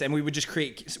 today is this, and we would just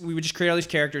create all these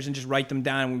characters and just write them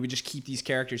down, and we would just keep these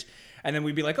characters, and then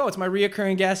we'd be like, oh, it's my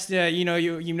reoccurring guest, you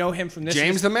know him from this,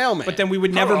 James this. the Mailman. But then we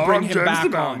would never Hello, bring I'm him James back the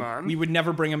Mailman. on. We would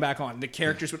never bring him back on. The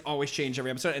characters would always change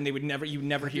every episode, and you'd never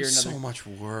hear another. so much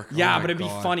work. Yeah, Oh my but it'd be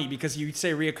God. funny because you'd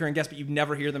say reoccurring guest, but you'd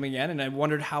never hear them again. And I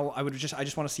wondered how I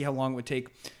just want to see how long it would take,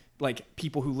 like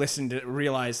people who listen to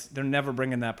realize they're never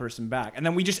bringing that person back. And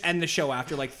then we just end the show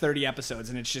after like 30 episodes,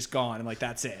 and it's just gone, and like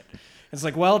that's it. It's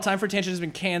like, well, Time for Attention has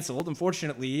been canceled.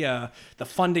 Unfortunately, the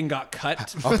funding got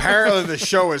cut. Apparently, the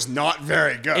show is not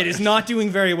very good. It is not doing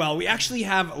very well. We actually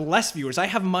have less viewers. I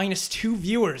have -2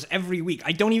 viewers every week.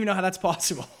 I don't even know how that's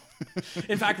possible.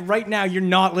 In fact, right now, you're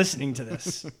not listening to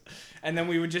this. And then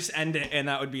we would just end it, and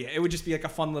that would be it. It would just be like a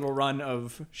fun little run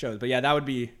of shows. But yeah, that would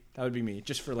be me,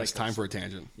 just for like It's time for a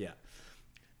tangent. yeah.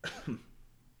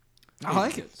 I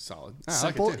like it. Solid. I like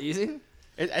Simple, it too. easy.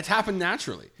 It's happened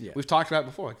naturally. Yeah. We've talked about it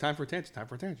before. Like, time for a tangent. Time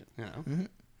for a tangent. You know.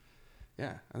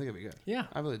 Yeah, I think it'd be good. Yeah.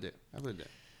 I really do.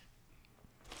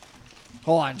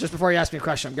 Hold on, just before you ask me a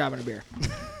question, I'm grabbing a beer.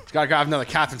 Gotta grab another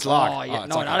Captain's Log. Oh, yeah. it's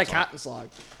No, like not a Captain's Log.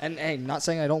 Captain's Log. And hey, not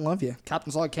saying I don't love you.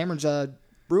 Captain's Log, Cameron's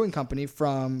brewing company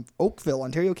from Oakville,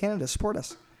 Ontario, Canada. Support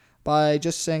us by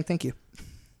just saying thank you.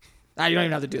 You don't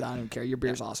even have to do that. I don't care. Your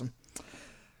beer's awesome.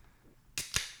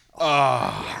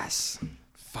 Oh, Yes.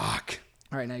 fuck.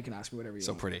 All right, now you can ask me whatever you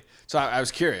So want. pretty. So I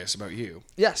was curious about you.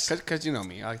 Yes. Because you know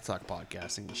me. I like to talk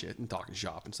podcasting and shit and talking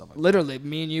shop and stuff like that. Literally,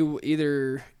 me and you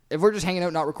either, if we're just hanging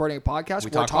out not recording a podcast, we're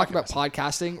talk talking about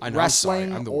podcasting, I know, I'm sorry.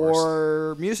 wrestling, I'm the worst.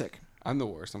 or music. I'm the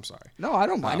worst. I'm sorry. No, I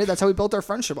don't mind it. That's how we built our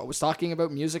friendship. I was talking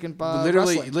about music and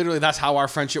wrestling. Literally, that's how our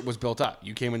friendship was built up.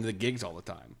 You came into the gigs all the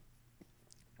time.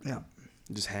 Yeah.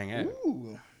 Just hang out.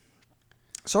 Ooh.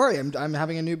 Sorry, I'm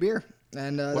having a new beer.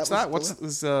 And What's that? What's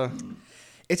this?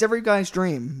 It's every guy's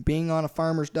dream, being on a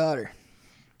farmer's daughter.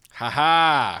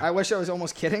 Haha. I wish I was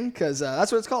almost kidding, because that's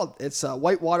what it's called. It's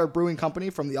Whitewater Brewing Company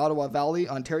from the Ottawa Valley,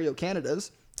 Ontario,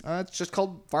 Canada's. It's just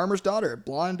called Farmer's Daughter,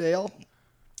 blonde ale.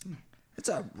 It's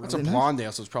a blonde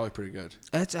ale, so it's probably pretty good.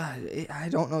 It's I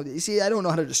don't know. You see, I don't know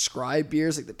how to describe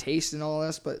beers, like the taste and all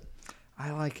this, but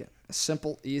I like it. It's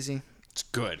simple, easy. It's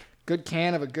good. Good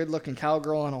can of a good-looking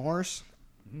cowgirl on a horse.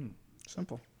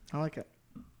 Simple. I like it.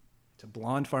 It's a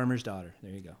blonde farmer's daughter.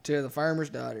 There you go. To the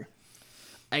farmer's daughter.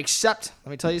 Except,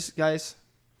 let me tell you guys,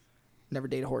 never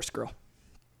date a horse girl.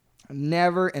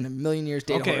 Never in a million years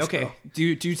date a horse girl. Okay.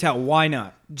 Do tell. Why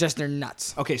not? Just they're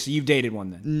nuts. Okay, so you've dated one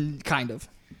then. Kind of.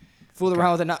 Fool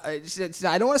around with it.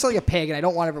 I don't want to sound like a pig, and I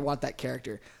don't ever want that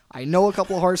character. I know a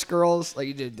couple of horse girls.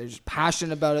 Like, they're just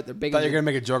passionate about it. They're big. I thought you were going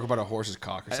to make a joke about a horse's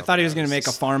cock or I something. thought he was going to make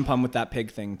a farm pun with that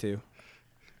pig thing too.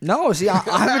 No, see,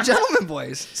 I'm a gentleman,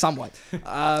 boys. Somewhat.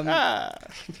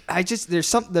 There's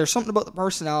something about the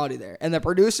personality there, and the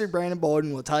producer Brandon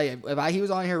Bowden will tell you if he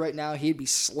was on here right now, he'd be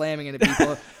slamming into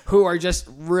people who are just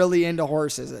really into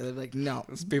horses. They're like, no,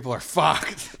 These people are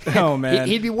fucked. Oh man,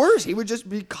 he'd be worse. He would just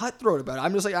be cutthroat about it.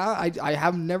 I'm just like, I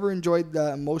have never enjoyed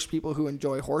most people who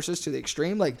enjoy horses to the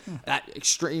extreme, like that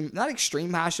extreme, not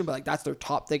extreme passion, but like that's their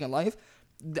top thing in life.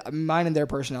 Mine and their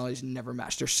personalities never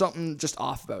match. There's something just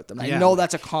off about them. I know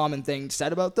that's a common thing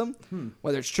said about them,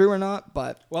 whether it's true or not.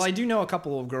 But well, I do know a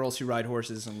couple of girls who ride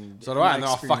horses, and So do I, and they're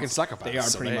all fucking psychopaths. They are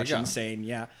so pretty there much you go. insane,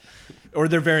 yeah. Or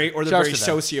they're very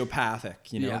sociopathic.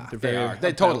 You know, Yeah,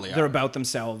 they're totally are. They're about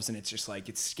themselves, and it's just like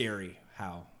it's scary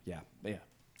how. Yeah.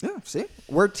 see,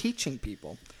 we're teaching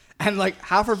people, and like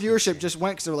half our viewership just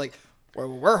went because they were like,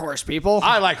 we're horse people.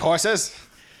 I like horses.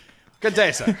 Good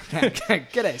day, sir. Good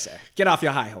day, sir. Get off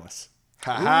your high horse.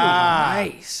 Ha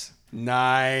Nice.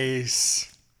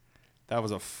 Nice. That was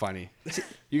a funny.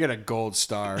 You got a gold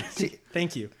star.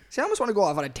 Thank you. See, I almost want to go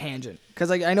off on a tangent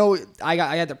because like I know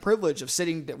I had the privilege of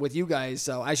sitting with you guys.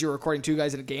 So as you were recording two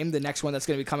guys in a game, the next one that's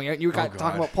going to be coming out, and you were talking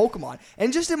about Pokemon,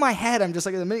 and just in my head, I'm just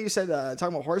like the minute you said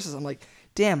talking about horses, I'm like,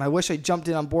 damn, I wish I jumped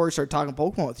in on board and started talking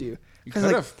Pokemon with you. You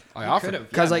could have. I offered.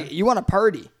 Because you want to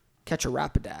party, catch a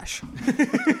Rapidash.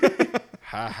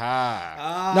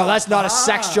 Ha. No, that's not a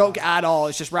sex joke at all.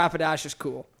 It's just Rapidash is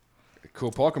cool.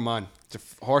 Cool Pokemon. It's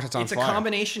a horse that's on It's fire. a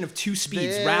combination of two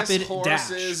speeds: This rapid horse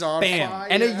dash, is on bam. fire.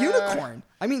 And a unicorn.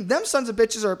 I mean, them sons of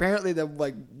bitches are apparently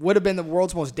would have been the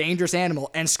world's most dangerous animal.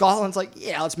 And Scotland's like,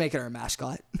 yeah, let's make it our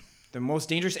mascot. The most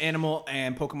dangerous animal,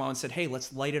 and Pokemon said, "Hey,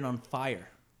 let's light it on fire."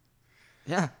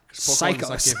 Yeah. Pokemon does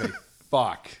Psychos. not give a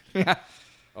fuck. Yeah.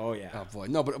 Oh yeah. Oh boy,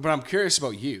 no, but I'm curious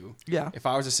about you. Yeah. If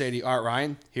I was to say to you, all right,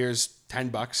 Ryan, here's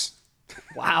 $10.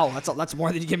 Wow, that's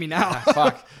more than you give me now.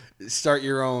 Fuck. Start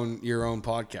your own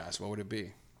podcast. What would it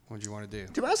be? What would you want to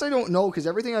do? To be honest, I don't know because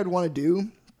everything I'd want to do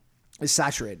is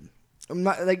saturated. I'm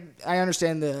not like I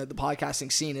understand the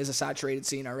podcasting scene is a saturated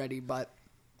scene already, but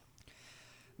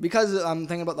because I'm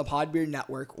thinking about the Podbeard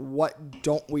network, what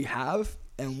don't we have,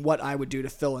 and what I would do to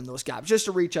fill in those gaps, just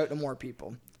to reach out to more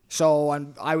people. So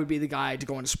I would be the guy to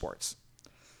go into sports.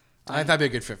 I think that'd be a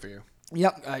good fit for you.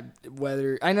 Yep.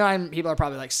 I know people are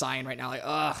probably like sighing right now, like,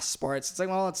 ugh, sports. It's like,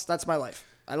 well, that's my life.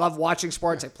 I love watching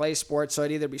sports. I play sports, so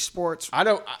I'd either be sports. I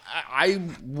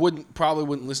probably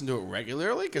wouldn't listen to it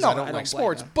regularly because I don't like blame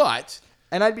sports, you. but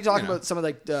And I'd be talking about some of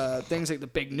like the things like the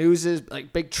big news is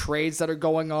like big trades that are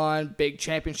going on, big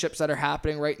championships that are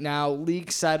happening right now, league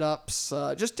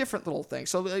setups, just different little things.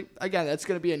 So like, again, that's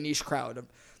going to be a niche crowd.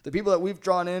 The people that we've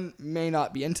drawn in may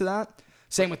not be into that.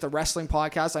 Same with the wrestling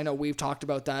podcast. I know we've talked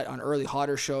about that on early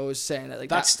hotter shows, saying that like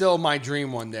that's still my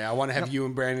dream one day. I want to have you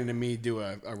and Brandon and me do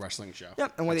a wrestling show.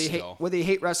 Yep. And whether you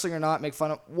hate wrestling or not, make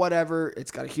fun of whatever,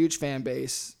 it's got a huge fan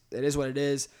base. It is what it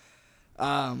is.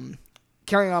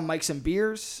 Carrying on mics and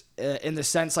beers in the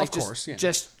sense like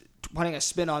just putting a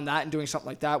spin on that and doing something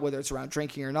like that, whether it's around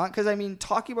drinking or not. Because I mean,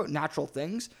 talking about natural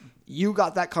things, you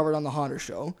got that covered on the Honda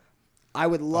show. I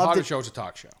would The love Hotter to. Show is a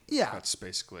talk show. Yeah. That's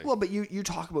basically. Well, but you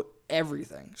talk about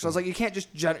everything. So it's like you can't just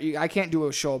I can't do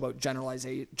a show about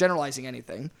generalizing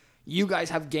anything. You guys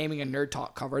have gaming and nerd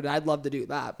talk covered, and I'd love to do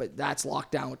that, but that's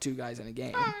locked down with 2 guys in a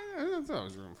game. I thought there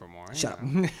was room for more. Shut up.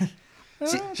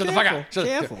 Shut the fuck up.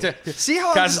 Careful. See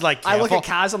how Kaz is like, I look at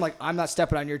careful. Kaz, I'm like, I'm not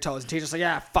stepping on your toes. And Teacher's like,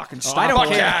 yeah, fucking stop. I don't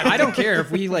it. care. I don't care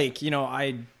if we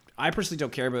I personally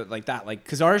don't care about like that, like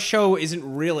because our show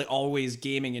isn't really always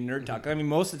gaming and nerd talk. I mean,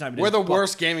 most of the time We're the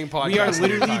worst gaming podcast. We are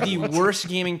literally the worst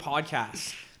gaming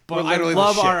podcast. But We're I literally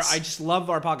love the our. shits. I just love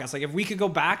our podcast. Like if we could go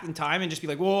back in time and just be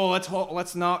like, whoa,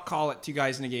 let's not call it 2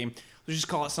 guys in a game. Let's just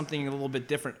call it something a little bit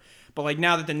different. But like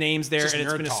now that the name's there Just and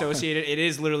it's nerd been talk. associated, it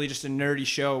is literally just a nerdy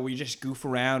show. We just goof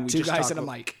around. We 2 just guys talk and a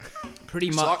about- mic. Pretty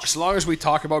As much. long as we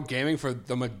talk about gaming for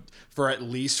at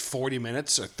least 40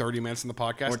 minutes or 30 minutes in the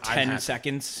podcast, Or I'm 10 happy.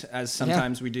 seconds, as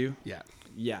sometimes we do. Yeah.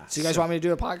 Yeah. So you guys want me to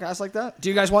do a podcast like that? Do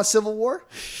you guys want Civil War?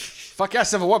 Fuck yeah,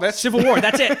 Civil War, bitch. Civil War?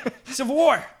 That's it. Civil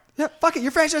War. Yeah, fuck it.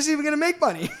 Your franchise isn't even going to make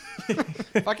money.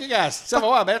 Fuck you guys. Civil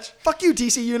War, bitch. Fuck you,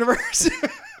 DC Universe.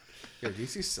 Yo,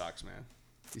 DC sucks, man.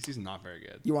 DC's not very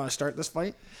good. You want to start this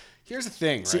fight? Here's the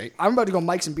thing, See, right? I'm about to go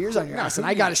mic some beers on your ass, and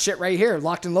who I do got you- a shit right here,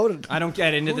 locked and loaded. I don't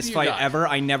get into Who this do you fight got? ever.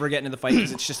 I never get into the fight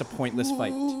because it's just a pointless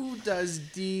fight. Who does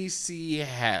DC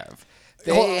have?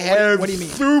 Hold on, what do you mean?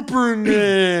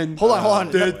 Superman. Hold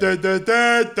on. Da, da, da,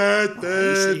 da, da,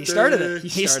 da, He started it.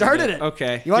 He started it.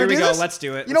 Okay. You want Here to we do go. this? Let's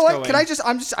do it. You know Let's what? go Can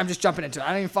in. I'm just jumping into it. I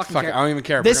don't even fucking Fuck care. it, I don't even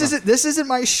care. This Bring 'em. isn't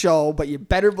my show, but you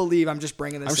better believe I'm just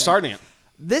bringing this. I'm in. starting it.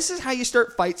 This is how you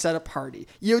start fights at a party.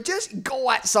 You just go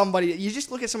at somebody. You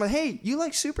just look at someone. Hey, you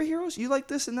like superheroes? You like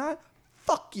this and that?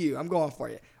 Fuck you. I'm going for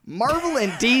you. Marvel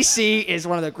and DC is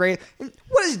one of the great. What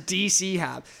does DC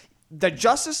have? The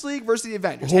Justice League versus the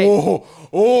Avengers. Hey,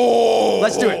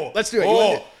 let's do it. Let's do it. You wanna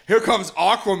do it? Here comes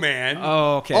Aquaman.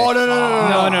 Oh, okay. Oh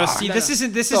no. No. See, this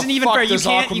isn't even fuck fair. You does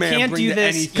can't Aquaman bring do to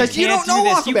this anything? 'Cause you can't don't do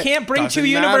know this. You Aquaman. can't bring Doesn't 2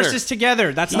 universes matter.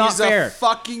 together. That's not He's fair. a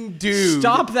fucking dude.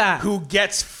 Stop that. Who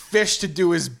gets fish to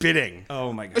do his bidding?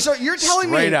 Oh my god. So you're telling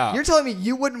Straight up. me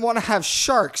you wouldn't want to have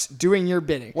sharks doing your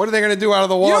bidding? What are they gonna do out of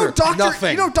the water?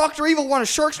 Nothing. Dr. Evil wanted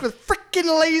sharks with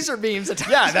freaking laser beams attached.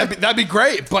 Yeah, that'd be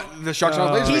great. But the sharks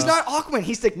aren't laser. He's beams. not Aquaman.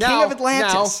 He's the king Now, of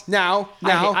Atlantis. Now.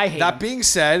 I hate that him. being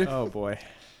said, Oh boy.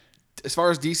 as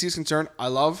far as DC is concerned, I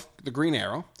love the Green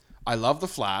Arrow. I love the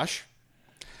Flash.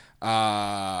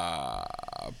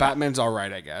 Batman's all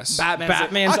right, I guess.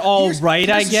 Batman's all right,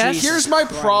 I guess. Here's my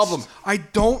problem. I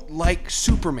don't like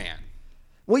Superman.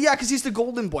 Well, yeah, because he's the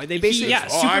golden boy. They basically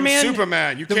Superman.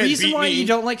 Superman. You the can't reason beat why me. you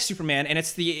don't like Superman, and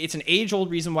it's an age old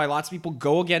reason why lots of people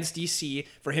go against DC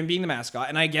for him being the mascot,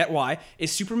 and I get why.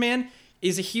 Is Superman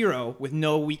is a hero with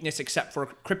no weakness except for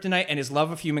kryptonite and his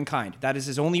love of humankind. That is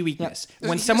his only weakness. When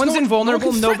There's someone's no one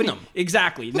invulnerable, can threaten nobody him.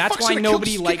 exactly. That's fuck's why gonna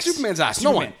nobody kick likes Superman's ass?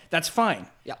 No Superman. one. That's fine.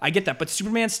 Yeah. I get that, but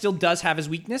Superman still does have his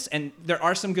weakness, and there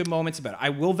are some good moments about it. I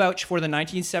will vouch for the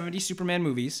 1970 Superman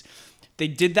movies. They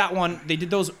did that one. They did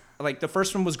those. Like the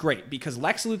first one was great because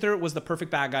Lex Luthor was the perfect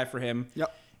bad guy for him.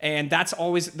 Yep. And that's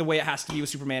always the way it has to be with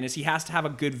Superman. Is he has to have a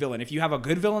good villain. If you have a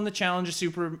good villain that challenges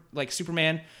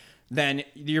Superman, then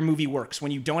your movie works.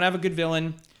 When you don't have a good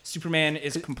villain, Superman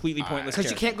is completely pointless. because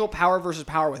you character. can't go power versus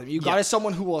power with him. You got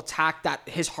someone who will attack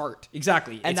his heart.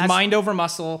 Exactly. And It's that's- mind over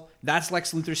muscle. That's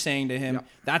Lex Luthor saying to him.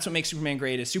 That's what makes Superman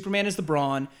great. Is Superman is the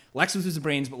brawn, Lex Luthor's the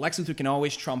brains, but Lex Luthor can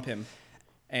always trump him.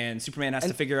 And Superman has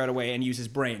to figure out a way and use his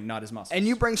brain, not his muscles. And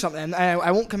you bring something, and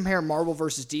I won't compare Marvel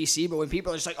versus DC, but when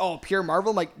people are just like, oh, pure Marvel,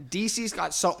 I'm like, DC's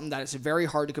got something that is very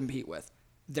hard to compete with.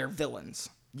 They're villains.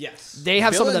 yes. They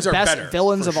have some of Villains the are best better,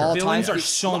 villains for of sure. all Villains time. are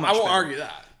so much I won't better. argue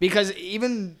that. Because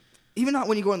even not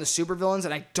when you go into super villains,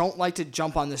 and I don't like to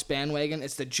jump on this bandwagon,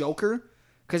 it's the Joker.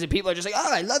 Because people are just like, oh,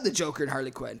 I love the Joker and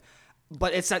Harley Quinn.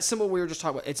 But it's that symbol we were just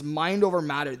talking about. It's mind over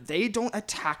matter. They don't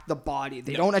attack the body.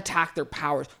 They don't attack their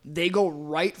powers. They go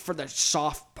right for the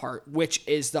soft part, which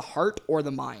is the heart or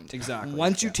the mind. Exactly.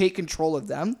 Once you take control of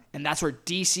them, and that's where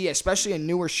DC, especially in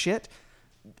newer shit,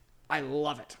 I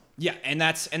love it. Yeah, and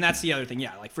that's the other thing.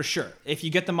 Yeah, like for sure. If you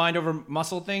get the mind over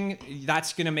muscle thing,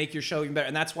 that's gonna make your show even better.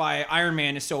 And that's why Iron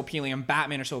Man is so appealing and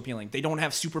Batman are so appealing. They don't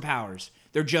have superpowers.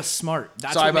 They're just smart.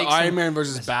 That's Sorry, what but makes Iron them, Man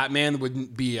versus Batman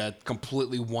wouldn't be a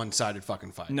completely one-sided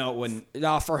fucking fight. No, it wouldn't.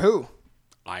 For who?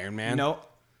 Iron Man. No.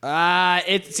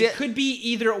 It Could be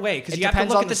either way because It you have to depends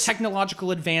look on at the the technological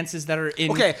advances that are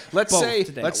in. Okay, let's both say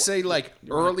today. like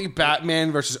early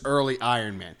Batman versus early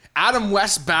Iron Man. Adam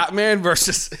West Batman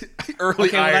versus early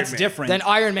Okay, well, Iron that's Man. different. Then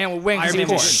Iron Man will win because Iron he Man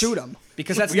can will just shoot him.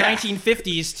 because that's Yeah.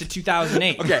 1950s to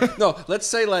 2008. Okay, no, let's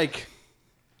say like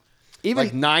Even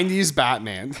 90s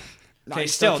Batman No, Okay, you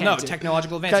still can't no do.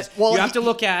 technological advances. 'Cause- well, you have to he-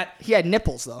 look at. He had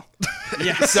nipples though.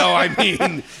 So I mean,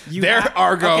 Let's he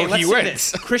say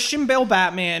wins. this. Christian Bale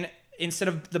Batman instead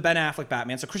of the Ben Affleck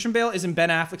Batman. So Christian Bale is in Ben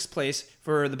Affleck's place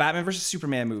for the Batman versus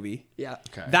Superman movie. Yeah.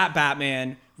 Okay. That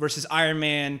Batman versus Iron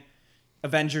Man,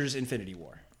 Avengers Infinity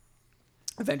War.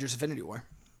 Avengers Infinity War.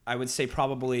 I would say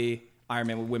probably Iron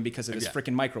Man would win because of his Yeah.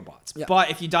 freaking microbots. Yeah. But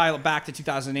if you dial it back to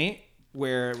 2008,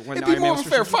 when It'd be Iron Man more was of a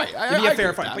fair first- fight. It'd be a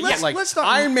fair fight. But yeah, let's not-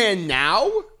 Iron Man now.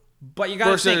 but you gotta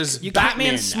versus think, Batman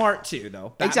Batman's now. smart too, though.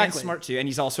 Batman's Exactly. smart too, and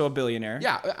he's also a billionaire.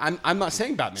 Yeah, I'm not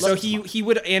saying Batman. So he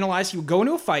would analyze. He would go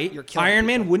into a fight. killing Iron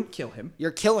Man wouldn't kill him.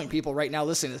 You're killing people right now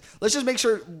listening to this. Let's just make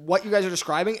sure what you guys are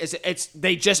describing is it's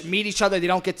they just meet each other. They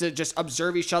don't get to just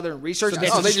observe each other and research. So It's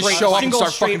this Oh, a they just straight show up and single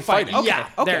start straight fucking fighting. fight. Okay, Yeah,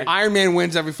 okay. there. Iron Man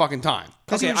wins every fucking time.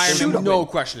 Because Okay, he Iron shoot Man him. No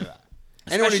question of that.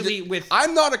 Anyone who Especially did- with-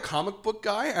 I'm not a comic book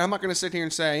guy, and I'm not going to sit here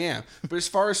and say I am. But as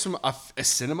far as from a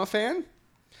cinema fan,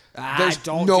 there's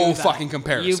don't no do that. fucking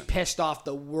comparison. You pissed off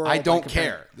the world. I by don't comparing.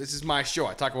 care. This is my show.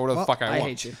 I talk about whatever Well, the fuck I I want.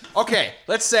 hate you. Okay,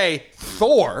 let's say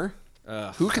Thor.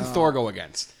 Who can Thor go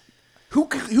against? Who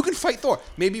can fight Thor?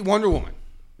 Maybe Wonder Woman.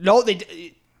 No,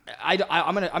 they. I'm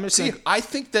gonna See, I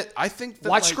think that watch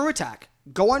like, Screw Attack.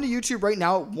 Go onto YouTube right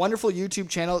now. Wonderful YouTube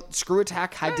channel. Screw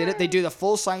Attack. I did it. They do the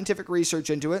full scientific research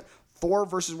into it. Thor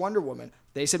versus Wonder Woman.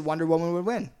 They said Wonder Woman would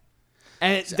win,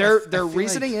 and their feel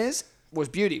reasoning like- was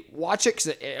beauty. Watch it because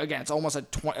again, it's almost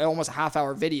almost a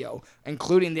half-hour video,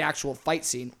 including the actual fight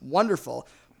scene. Wonderful,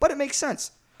 but it makes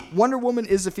sense. Wonder Woman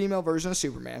is the female version of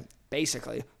Superman,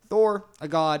 basically. Thor, a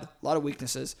god, a lot of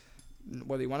weaknesses,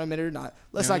 whether you want to admit it or not.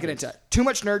 Let's not get into it. Too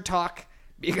much nerd talk.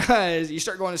 Because you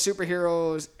start going to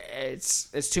superheroes,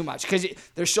 it's too much. Because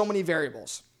there's so many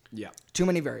variables. Yeah. Too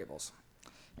many variables.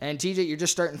 And TJ, you're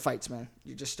just starting fights, man.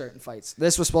 You're just starting fights.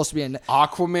 This was supposed to be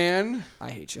Aquaman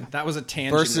I hate you. That was a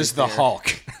tangent. versus right the there.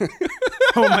 Hulk.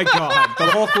 Oh my god, the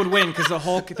Hulk would win because the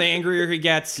Hulk, the angrier he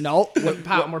gets, No. more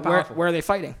powerful. Where are they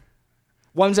fighting?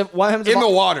 One of them In the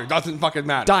water. Doesn't fucking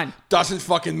matter. Done. Doesn't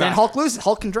fucking matter. Then Hulk loses.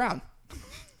 Hulk can drown.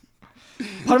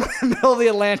 Put him in the middle of the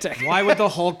Atlantic. Why would the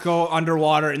Hulk go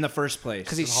underwater in the first place?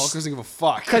 Because Hulk doesn't give a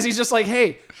fuck. he's just like,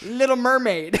 hey, Little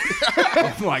Mermaid.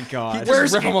 oh my god,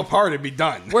 Just rip him apart and be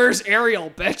done. Where's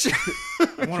Ariel, bitch?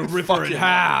 I want to rip her in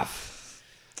half.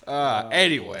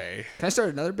 Anyway. Can I start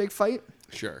another big fight?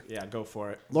 Sure. Yeah, go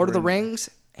for it. Lord of the Rings,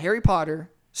 Harry Potter,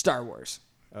 Star Wars.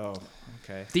 Oh,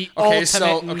 okay. The Okay, so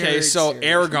ultimate nerd series.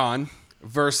 Aragon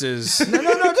versus No,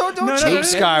 don't no, change Luke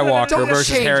it. Skywalker Don't versus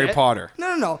change Harry it. Potter.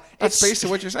 No. That's basically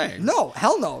what you're saying. No,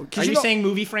 hell no. 'Cause Are you know- saying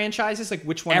movie franchises? Like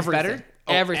which one's everything? better?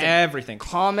 Oh, Everything. Everything.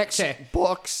 Comics, Okay.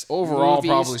 books, Overall, movies.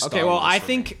 probably Star Okay, well, Wars I for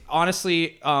think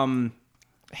honestly,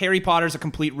 Harry Potter's a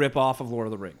complete rip-off of Lord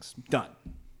of the Rings. Done.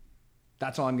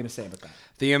 That's all I'm gonna say about that.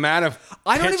 the amount of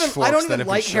I don't pitchforks even that have been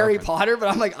like Harry sharpened. Potter, but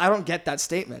I'm like, I don't get that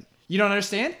statement. You don't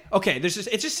understand? Okay, it's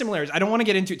just similarities. I don't want to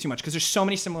get into it too much because there's so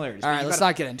many similarities. All But right, you let's gotta-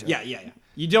 not get into it. Yeah.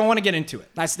 You don't want to get into it.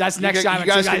 That's next You time.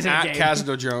 guys two guys can in a at game.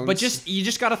 Casado Jones. But you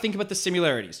just got to think about the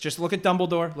similarities. Just look at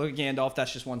Dumbledore, look at Gandalf.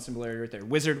 That's just one similarity right there.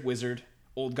 Wizard,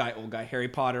 old guy. Harry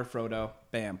Potter, Frodo,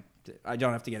 bam. I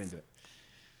don't have to get into it.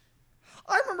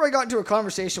 I remember I got into a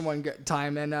conversation one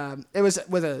time, and it was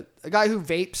with a guy who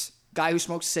vapes, guy who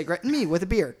smokes a cigarette, and me with a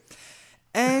beer.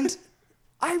 And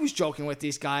I was joking with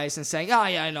these guys and saying, "Oh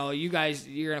yeah, I know you guys.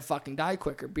 You're gonna fucking die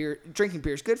quicker. Drinking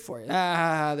beer is good for you."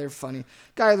 They're funny.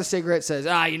 Guy with a cigarette says,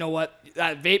 "You know what?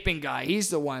 That vaping guy, he's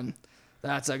the one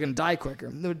that's gonna die quicker."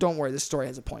 No, don't worry, this story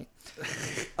has a point.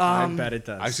 I bet it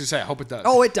does. I was going to say, I hope it does.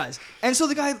 Oh, it does. And so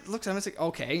the guy looks at him and says,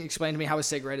 "Okay, explain to me how a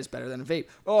cigarette is better than a vape."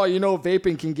 "Oh, you know,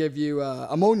 vaping can give you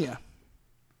ammonia."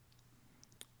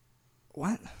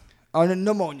 What? Oh,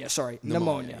 pneumonia. Sorry,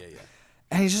 pneumonia. Yeah.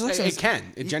 And he just looks at It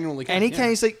can. It genuinely can. And he yeah. can.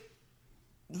 He's like,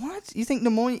 "What? You think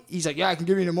pneumonia?" He's like, "Yeah, I can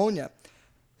give you pneumonia."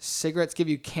 "Cigarettes give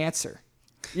you cancer."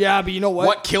 "Yeah, but you know what?"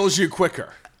 What kills you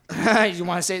quicker? You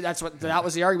want to say that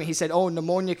was the argument? He said, "Oh,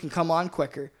 pneumonia can come on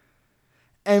quicker."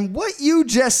 And what you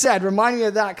just said reminded me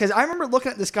of that, because I remember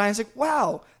looking at this guy and I was like,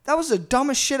 "Wow, that was the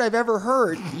dumbest shit I've ever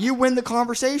heard." You win the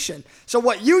conversation. So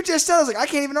what you just said, I was like, I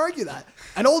can't even argue that.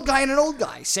 An old guy and an old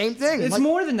guy, same thing. It's Like,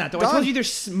 more than that, though. I done. told you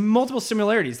there's multiple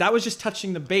similarities. That was just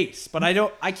touching the base, but I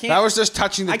can't. That was just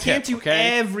touching the I can't tip, do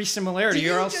okay? every similarity. Do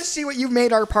you or else just see what you've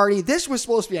made our party? This was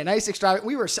supposed to be a nice extravagant.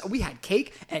 We had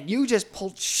cake, and you just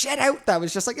pulled shit out that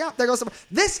was just like, yeah, there goes some.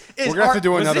 This is We're going to have to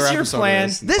do was another this your episode. plan?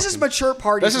 Of This is mature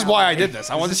party. This is why I did this.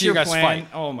 I wanted to Is see you your guys plan?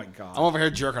 fight. Oh my god. I'm over here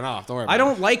jerking off. Don't worry about I it.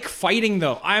 don't like fighting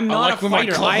though. I'm not like a when my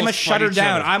fighter. co-hosts I'm a fight shutter each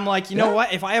down. other. I'm like, you know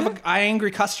what? If I have an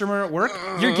angry customer at work,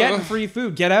 you're getting free food.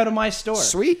 Get out of my store.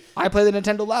 Sweet. I play the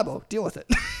Nintendo Labo. Deal with it.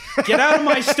 Get out of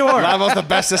my store. Lavo's the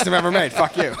best system ever made.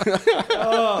 Fuck you.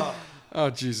 Oh,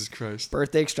 Jesus Christ.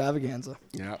 Birthday extravaganza.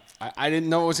 Yeah. I didn't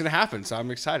know it was going to happen, so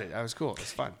I'm excited. That was cool. It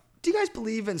was fun. Do you guys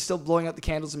believe in still blowing out the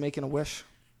candles and making a wish?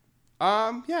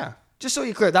 Yeah. Just so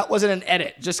you're clear, that wasn't an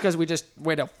edit. Just because we just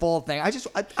went a full thing.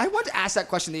 I wanted to ask that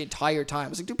question the entire time. I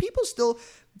was like, do people still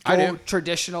go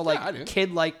traditional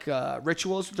kid-like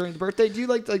rituals during the birthday? Do you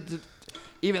like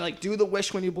even do the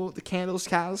wish when you blow out the candles,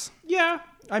 Kaz? Yeah.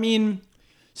 I mean,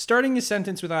 starting a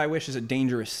sentence with "I wish" is a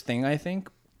dangerous thing, I think.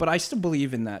 But I still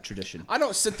believe in that tradition. I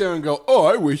don't sit there and go, "Oh,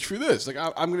 I wish for this." Like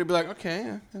I'm going to be like,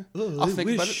 "Okay, I'll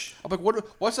think about it." I'm like,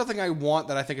 "What's something I want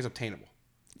that I think is obtainable?"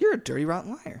 You're a dirty,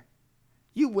 rotten liar.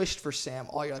 You wished for Sam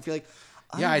all your life. You're like,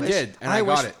 I did, and I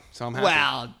got it, so I'm happy.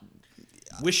 Well,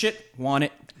 wish it, want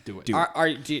it, do it.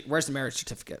 Where's the marriage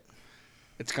certificate?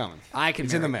 It's coming.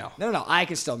 It's in the mail. No, I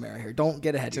can still marry her. Don't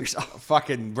get ahead of yourself.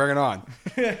 Fucking bring it on.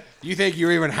 You think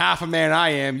you're even half a man I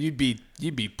am? You'd be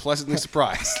pleasantly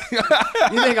surprised.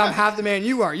 You think I'm half the man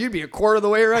you are? You'd be a quarter of the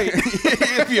way right.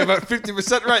 You'd be about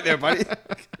 50% right there, buddy.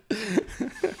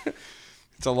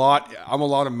 It's a lot. I'm a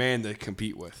lot of man to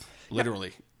compete with,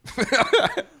 literally.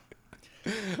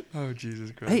 Oh,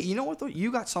 Jesus Christ. Hey, you know what though?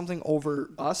 You got something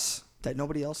over us that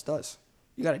nobody else does.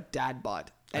 You got a dad bod.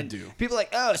 And I do. People are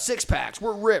like, oh, 6-packs.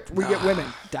 We're ripped. We get women.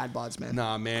 Dad bods, man.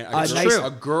 Nah, man. True.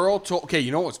 A girl told... Okay,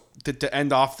 you know what? To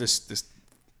end off this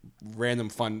random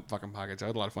fun fucking podcast. I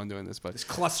had a lot of fun doing this, but... This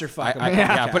clusterfuck.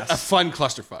 But a fun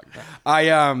clusterfuck.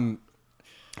 I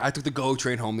took the GO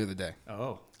train home the other day.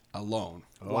 Oh. Alone.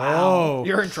 Wow.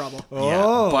 You're in trouble.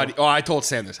 Yeah, buddy. Oh, I told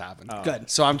Sam this happened. Good.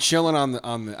 So I'm chilling on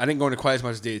the. I didn't go into quite as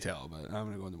much detail, but I'm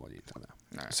gonna go into more detail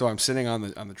now. All right. So I'm sitting on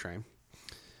the train,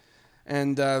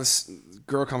 and this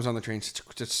girl comes on the train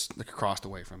just like across the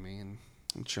way from me, and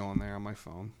I'm chilling there on my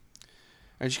phone,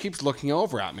 and she keeps looking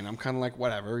over at me, and I'm kind of like,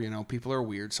 whatever, people are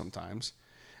weird sometimes.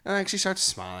 And then she starts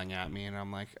smiling at me, and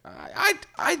I'm like,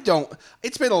 I don't.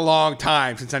 It's been a long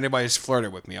time since anybody's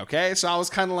flirted with me, okay? So I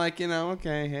was kind of like,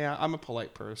 okay, hey, I'm a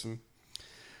polite person.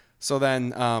 So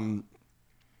then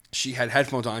she had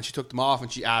headphones on. She took them off,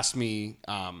 and she asked me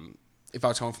if I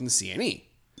was coming from the CNE.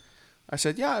 I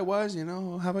said, yeah, I was.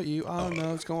 How about you? Oh, no,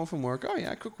 I was going from work. Oh,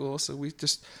 yeah, cool. So we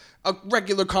just a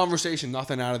regular conversation,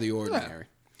 nothing out of the ordinary,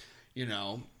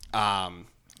 So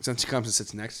she comes and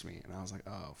sits next to me, and I was like,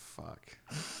 oh, fuck.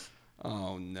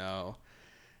 Oh, no.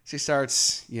 She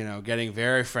starts, getting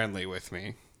very friendly with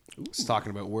me. She's talking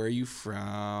about, where are you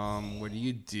from? What do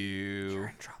you do? You're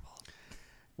in trouble.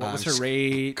 What was her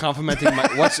rate? Complimenting my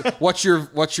what's your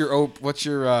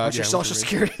social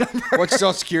security number? What's your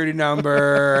social security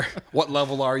number? What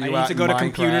level are you at? I need to go to Minecraft?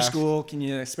 computer school. Can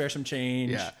you spare some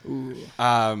change? Yeah.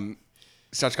 Ooh.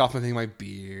 Starts complimenting my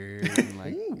beard.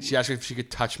 And she asked me if she could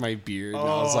touch my beard. And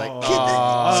I was like,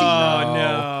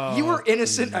 no. You were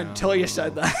innocent until you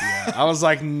said that. Yeah. I was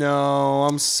like, no,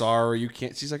 I'm sorry. You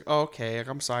can't. She's like, oh, okay.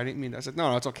 I'm sorry. I didn't mean that. I said,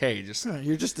 no, it's okay.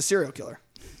 You're just a serial killer.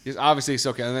 Obviously, it's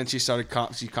okay. And then she started.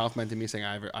 She complimented me, saying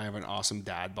I have an awesome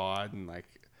dad bod, and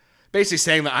basically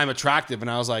saying that I'm attractive.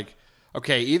 And I was like,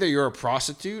 okay, either you're a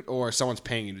prostitute or someone's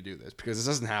paying you to do this, because this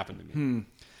doesn't happen to me.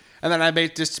 And then I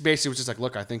basically was just like,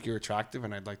 look, I think you're attractive,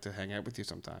 and I'd like to hang out with you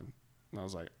sometime. And I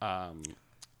was like,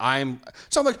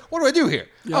 so I'm like, what do I do here?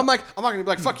 Yeah. I'm like, I'm not gonna be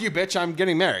like, fuck you, bitch. I'm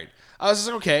getting married. I was just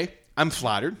like, okay, I'm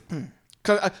flattered.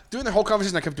 Because during the whole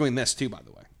conversation, I kept doing this too, by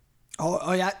the way.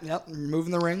 Oh yeah, yep.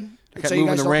 Moving the ring. I kept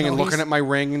moving the ring and looking at my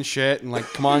ring and shit, and like,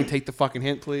 come on, take the fucking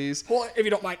hint, please. Hold on, if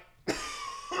you don't mind.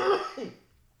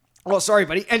 Oh, sorry,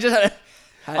 buddy. And just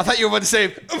I thought you were about to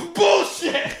say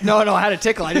bullshit. No, I had a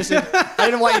tickle. I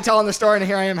didn't want you telling the story, and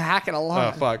here I am hacking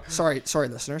along. Oh fuck. Sorry,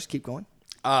 listeners. Keep going.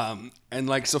 And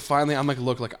so finally, I'm like,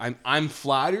 look, I'm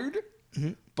flattered,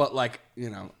 but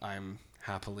I'm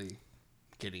happily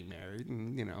getting married,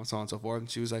 and so on and so forth. And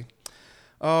she was like,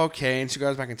 okay. And she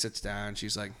goes back and sits down. And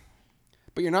she's like,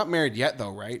 but you're not married yet,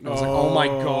 though, right? And I was like, oh my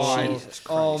god,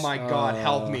 oh my god,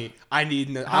 help me! I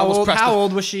need. How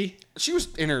old was she? She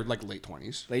was in her late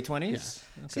 20s. Late 20s.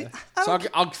 Yeah. Okay. So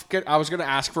I was gonna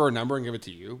ask for a number and give it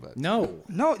to you, but no.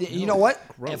 You know what?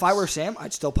 Gross. If I were Sam,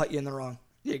 I'd still put you in the wrong.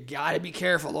 You gotta be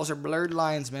careful. Those are blurred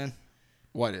lines, man.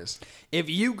 What is? If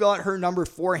you got her number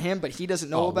for him, but he doesn't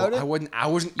know about it, I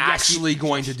wasn't actually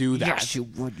going to do that. Yes, you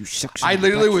would. You sexy. I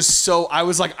literally was so. I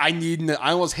was like, I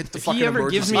almost hit the fucking. If he ever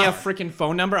gives me a freaking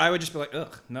phone number, I would just be like,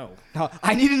 ugh, no.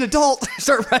 I need an adult.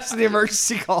 Start pressing the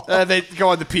emergency call. They go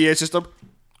on the PA system.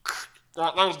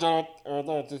 Ladies and gentlemen,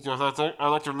 I'd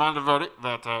like to remind everybody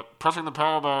that pressing the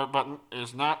power bar button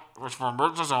is not, it's for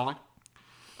emergencies only.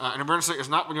 An emergency is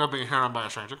not when you're being hit on by a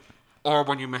stranger or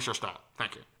when you miss your stop.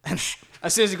 Thank you.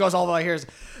 As soon as it goes all the way here,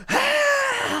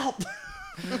 help!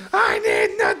 I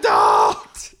need an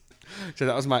adult. So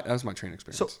that was my training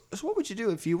experience. So what would you do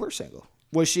if you were single?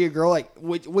 Was she a girl like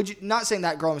would you not saying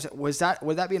that girl would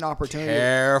that be an opportunity?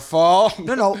 Careful.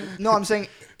 No, I'm saying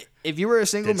if you were a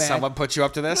single man. Someone put you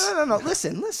up to this? No.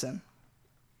 Listen.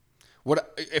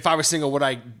 If I was single, would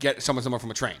I get someone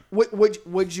from a train?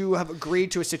 Would you have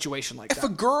agreed to a situation like that? If a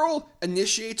girl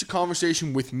initiates a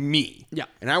conversation with me, Yeah.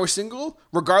 and I was single,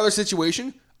 regardless of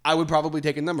situation, I would probably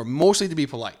take a number, mostly to be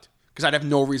polite, because I'd have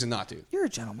no reason not to. You're a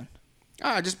gentleman.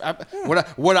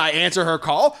 Would I answer her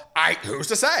call? Who's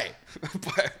to say?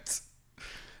 But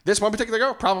this one particular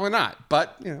girl, probably not.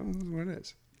 But you know what it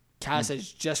is. Cass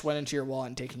has just went into your wallet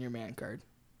and taken your man card.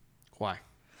 Why?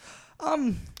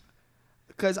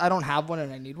 Because I don't have one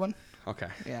and I need one. Okay.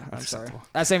 Yeah, I'm That's sorry. simple.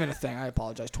 That's not even a thing. I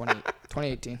apologize.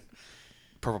 2018.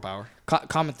 Purple power.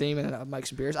 Common theme in Mike's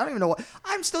and Beers. I don't even know what.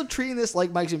 I'm still treating this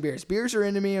like Mike's and Beers. Beers are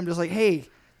into me. I'm just like, hey,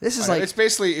 this is like. It's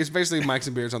basically Mike's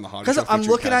and Beers on the hot. Because I'm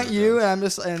looking at you and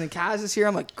then Kaz is here.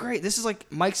 I'm like, great. This is like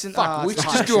Mike's and. Fuck, we should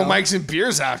just do a Mike's and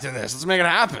Beers after this. Let's make it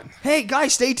happen. Hey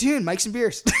guys, stay tuned. Mike's and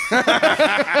Beers.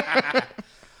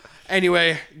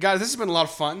 Anyway, guys, this has been a lot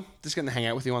of fun. Just getting to hang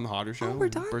out with you on the Hotter Show. we're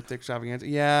done? Birthday extravaganza.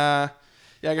 Yeah,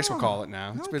 I guess we'll call it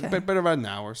now. It's been okay. a bit about an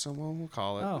hour, so we'll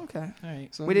call it. Oh, Okay. all right.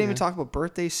 So, We didn't yeah. even talk about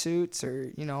birthday suits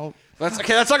or Let's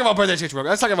talk about birthday suits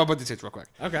real quick.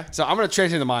 Okay. So I'm gonna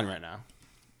change into mine right now.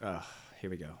 Here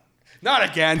we go. Not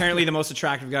again. Apparently the most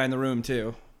attractive guy in the room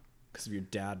too, because of your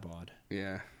dad bod.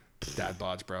 Yeah. Dad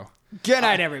bods, bro. Good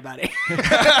night, everybody.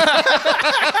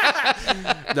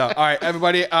 No, all right,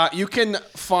 everybody. You can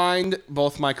find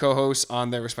both my co-hosts on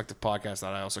their respective podcasts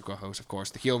that I also co-host, of course.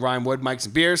 The Heel, Ryan Wood, Mike's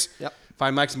and Beers. Yep.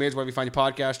 Find Mike's and Beers wherever you find your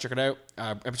podcast. Check it out.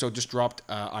 Episode just dropped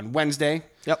on Wednesday.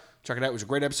 Yep. Check it out. It was a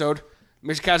great episode.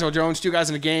 Mr. Caswell Jones, 2 Guys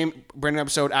in a Game. Brand new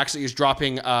episode actually is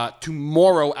dropping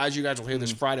tomorrow, as you guys will hear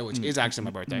this Friday, which is actually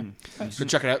my birthday. So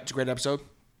check it out. It's a great episode.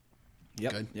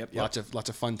 Yep. Good. Yep. Lots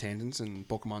of fun tangents and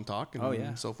Pokemon talk and,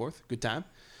 Oh, so forth. Good time.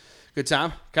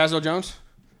 Caswell Jones,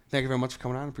 thank you very much for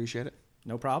coming on. Appreciate it.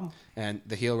 No problem. And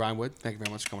the Heel, Ryan Wood, thank you very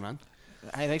much for coming on.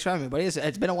 Hey, thanks for having me, buddy.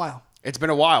 It's been a while. It's been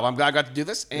a while. I'm glad I got to do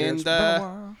this. And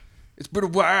it's been a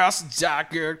while since I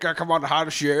could come on the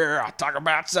Hotter Show. Talk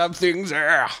about some things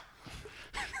there.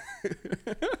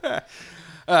 All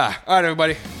right,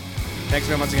 everybody. Thanks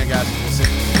very much again, guys.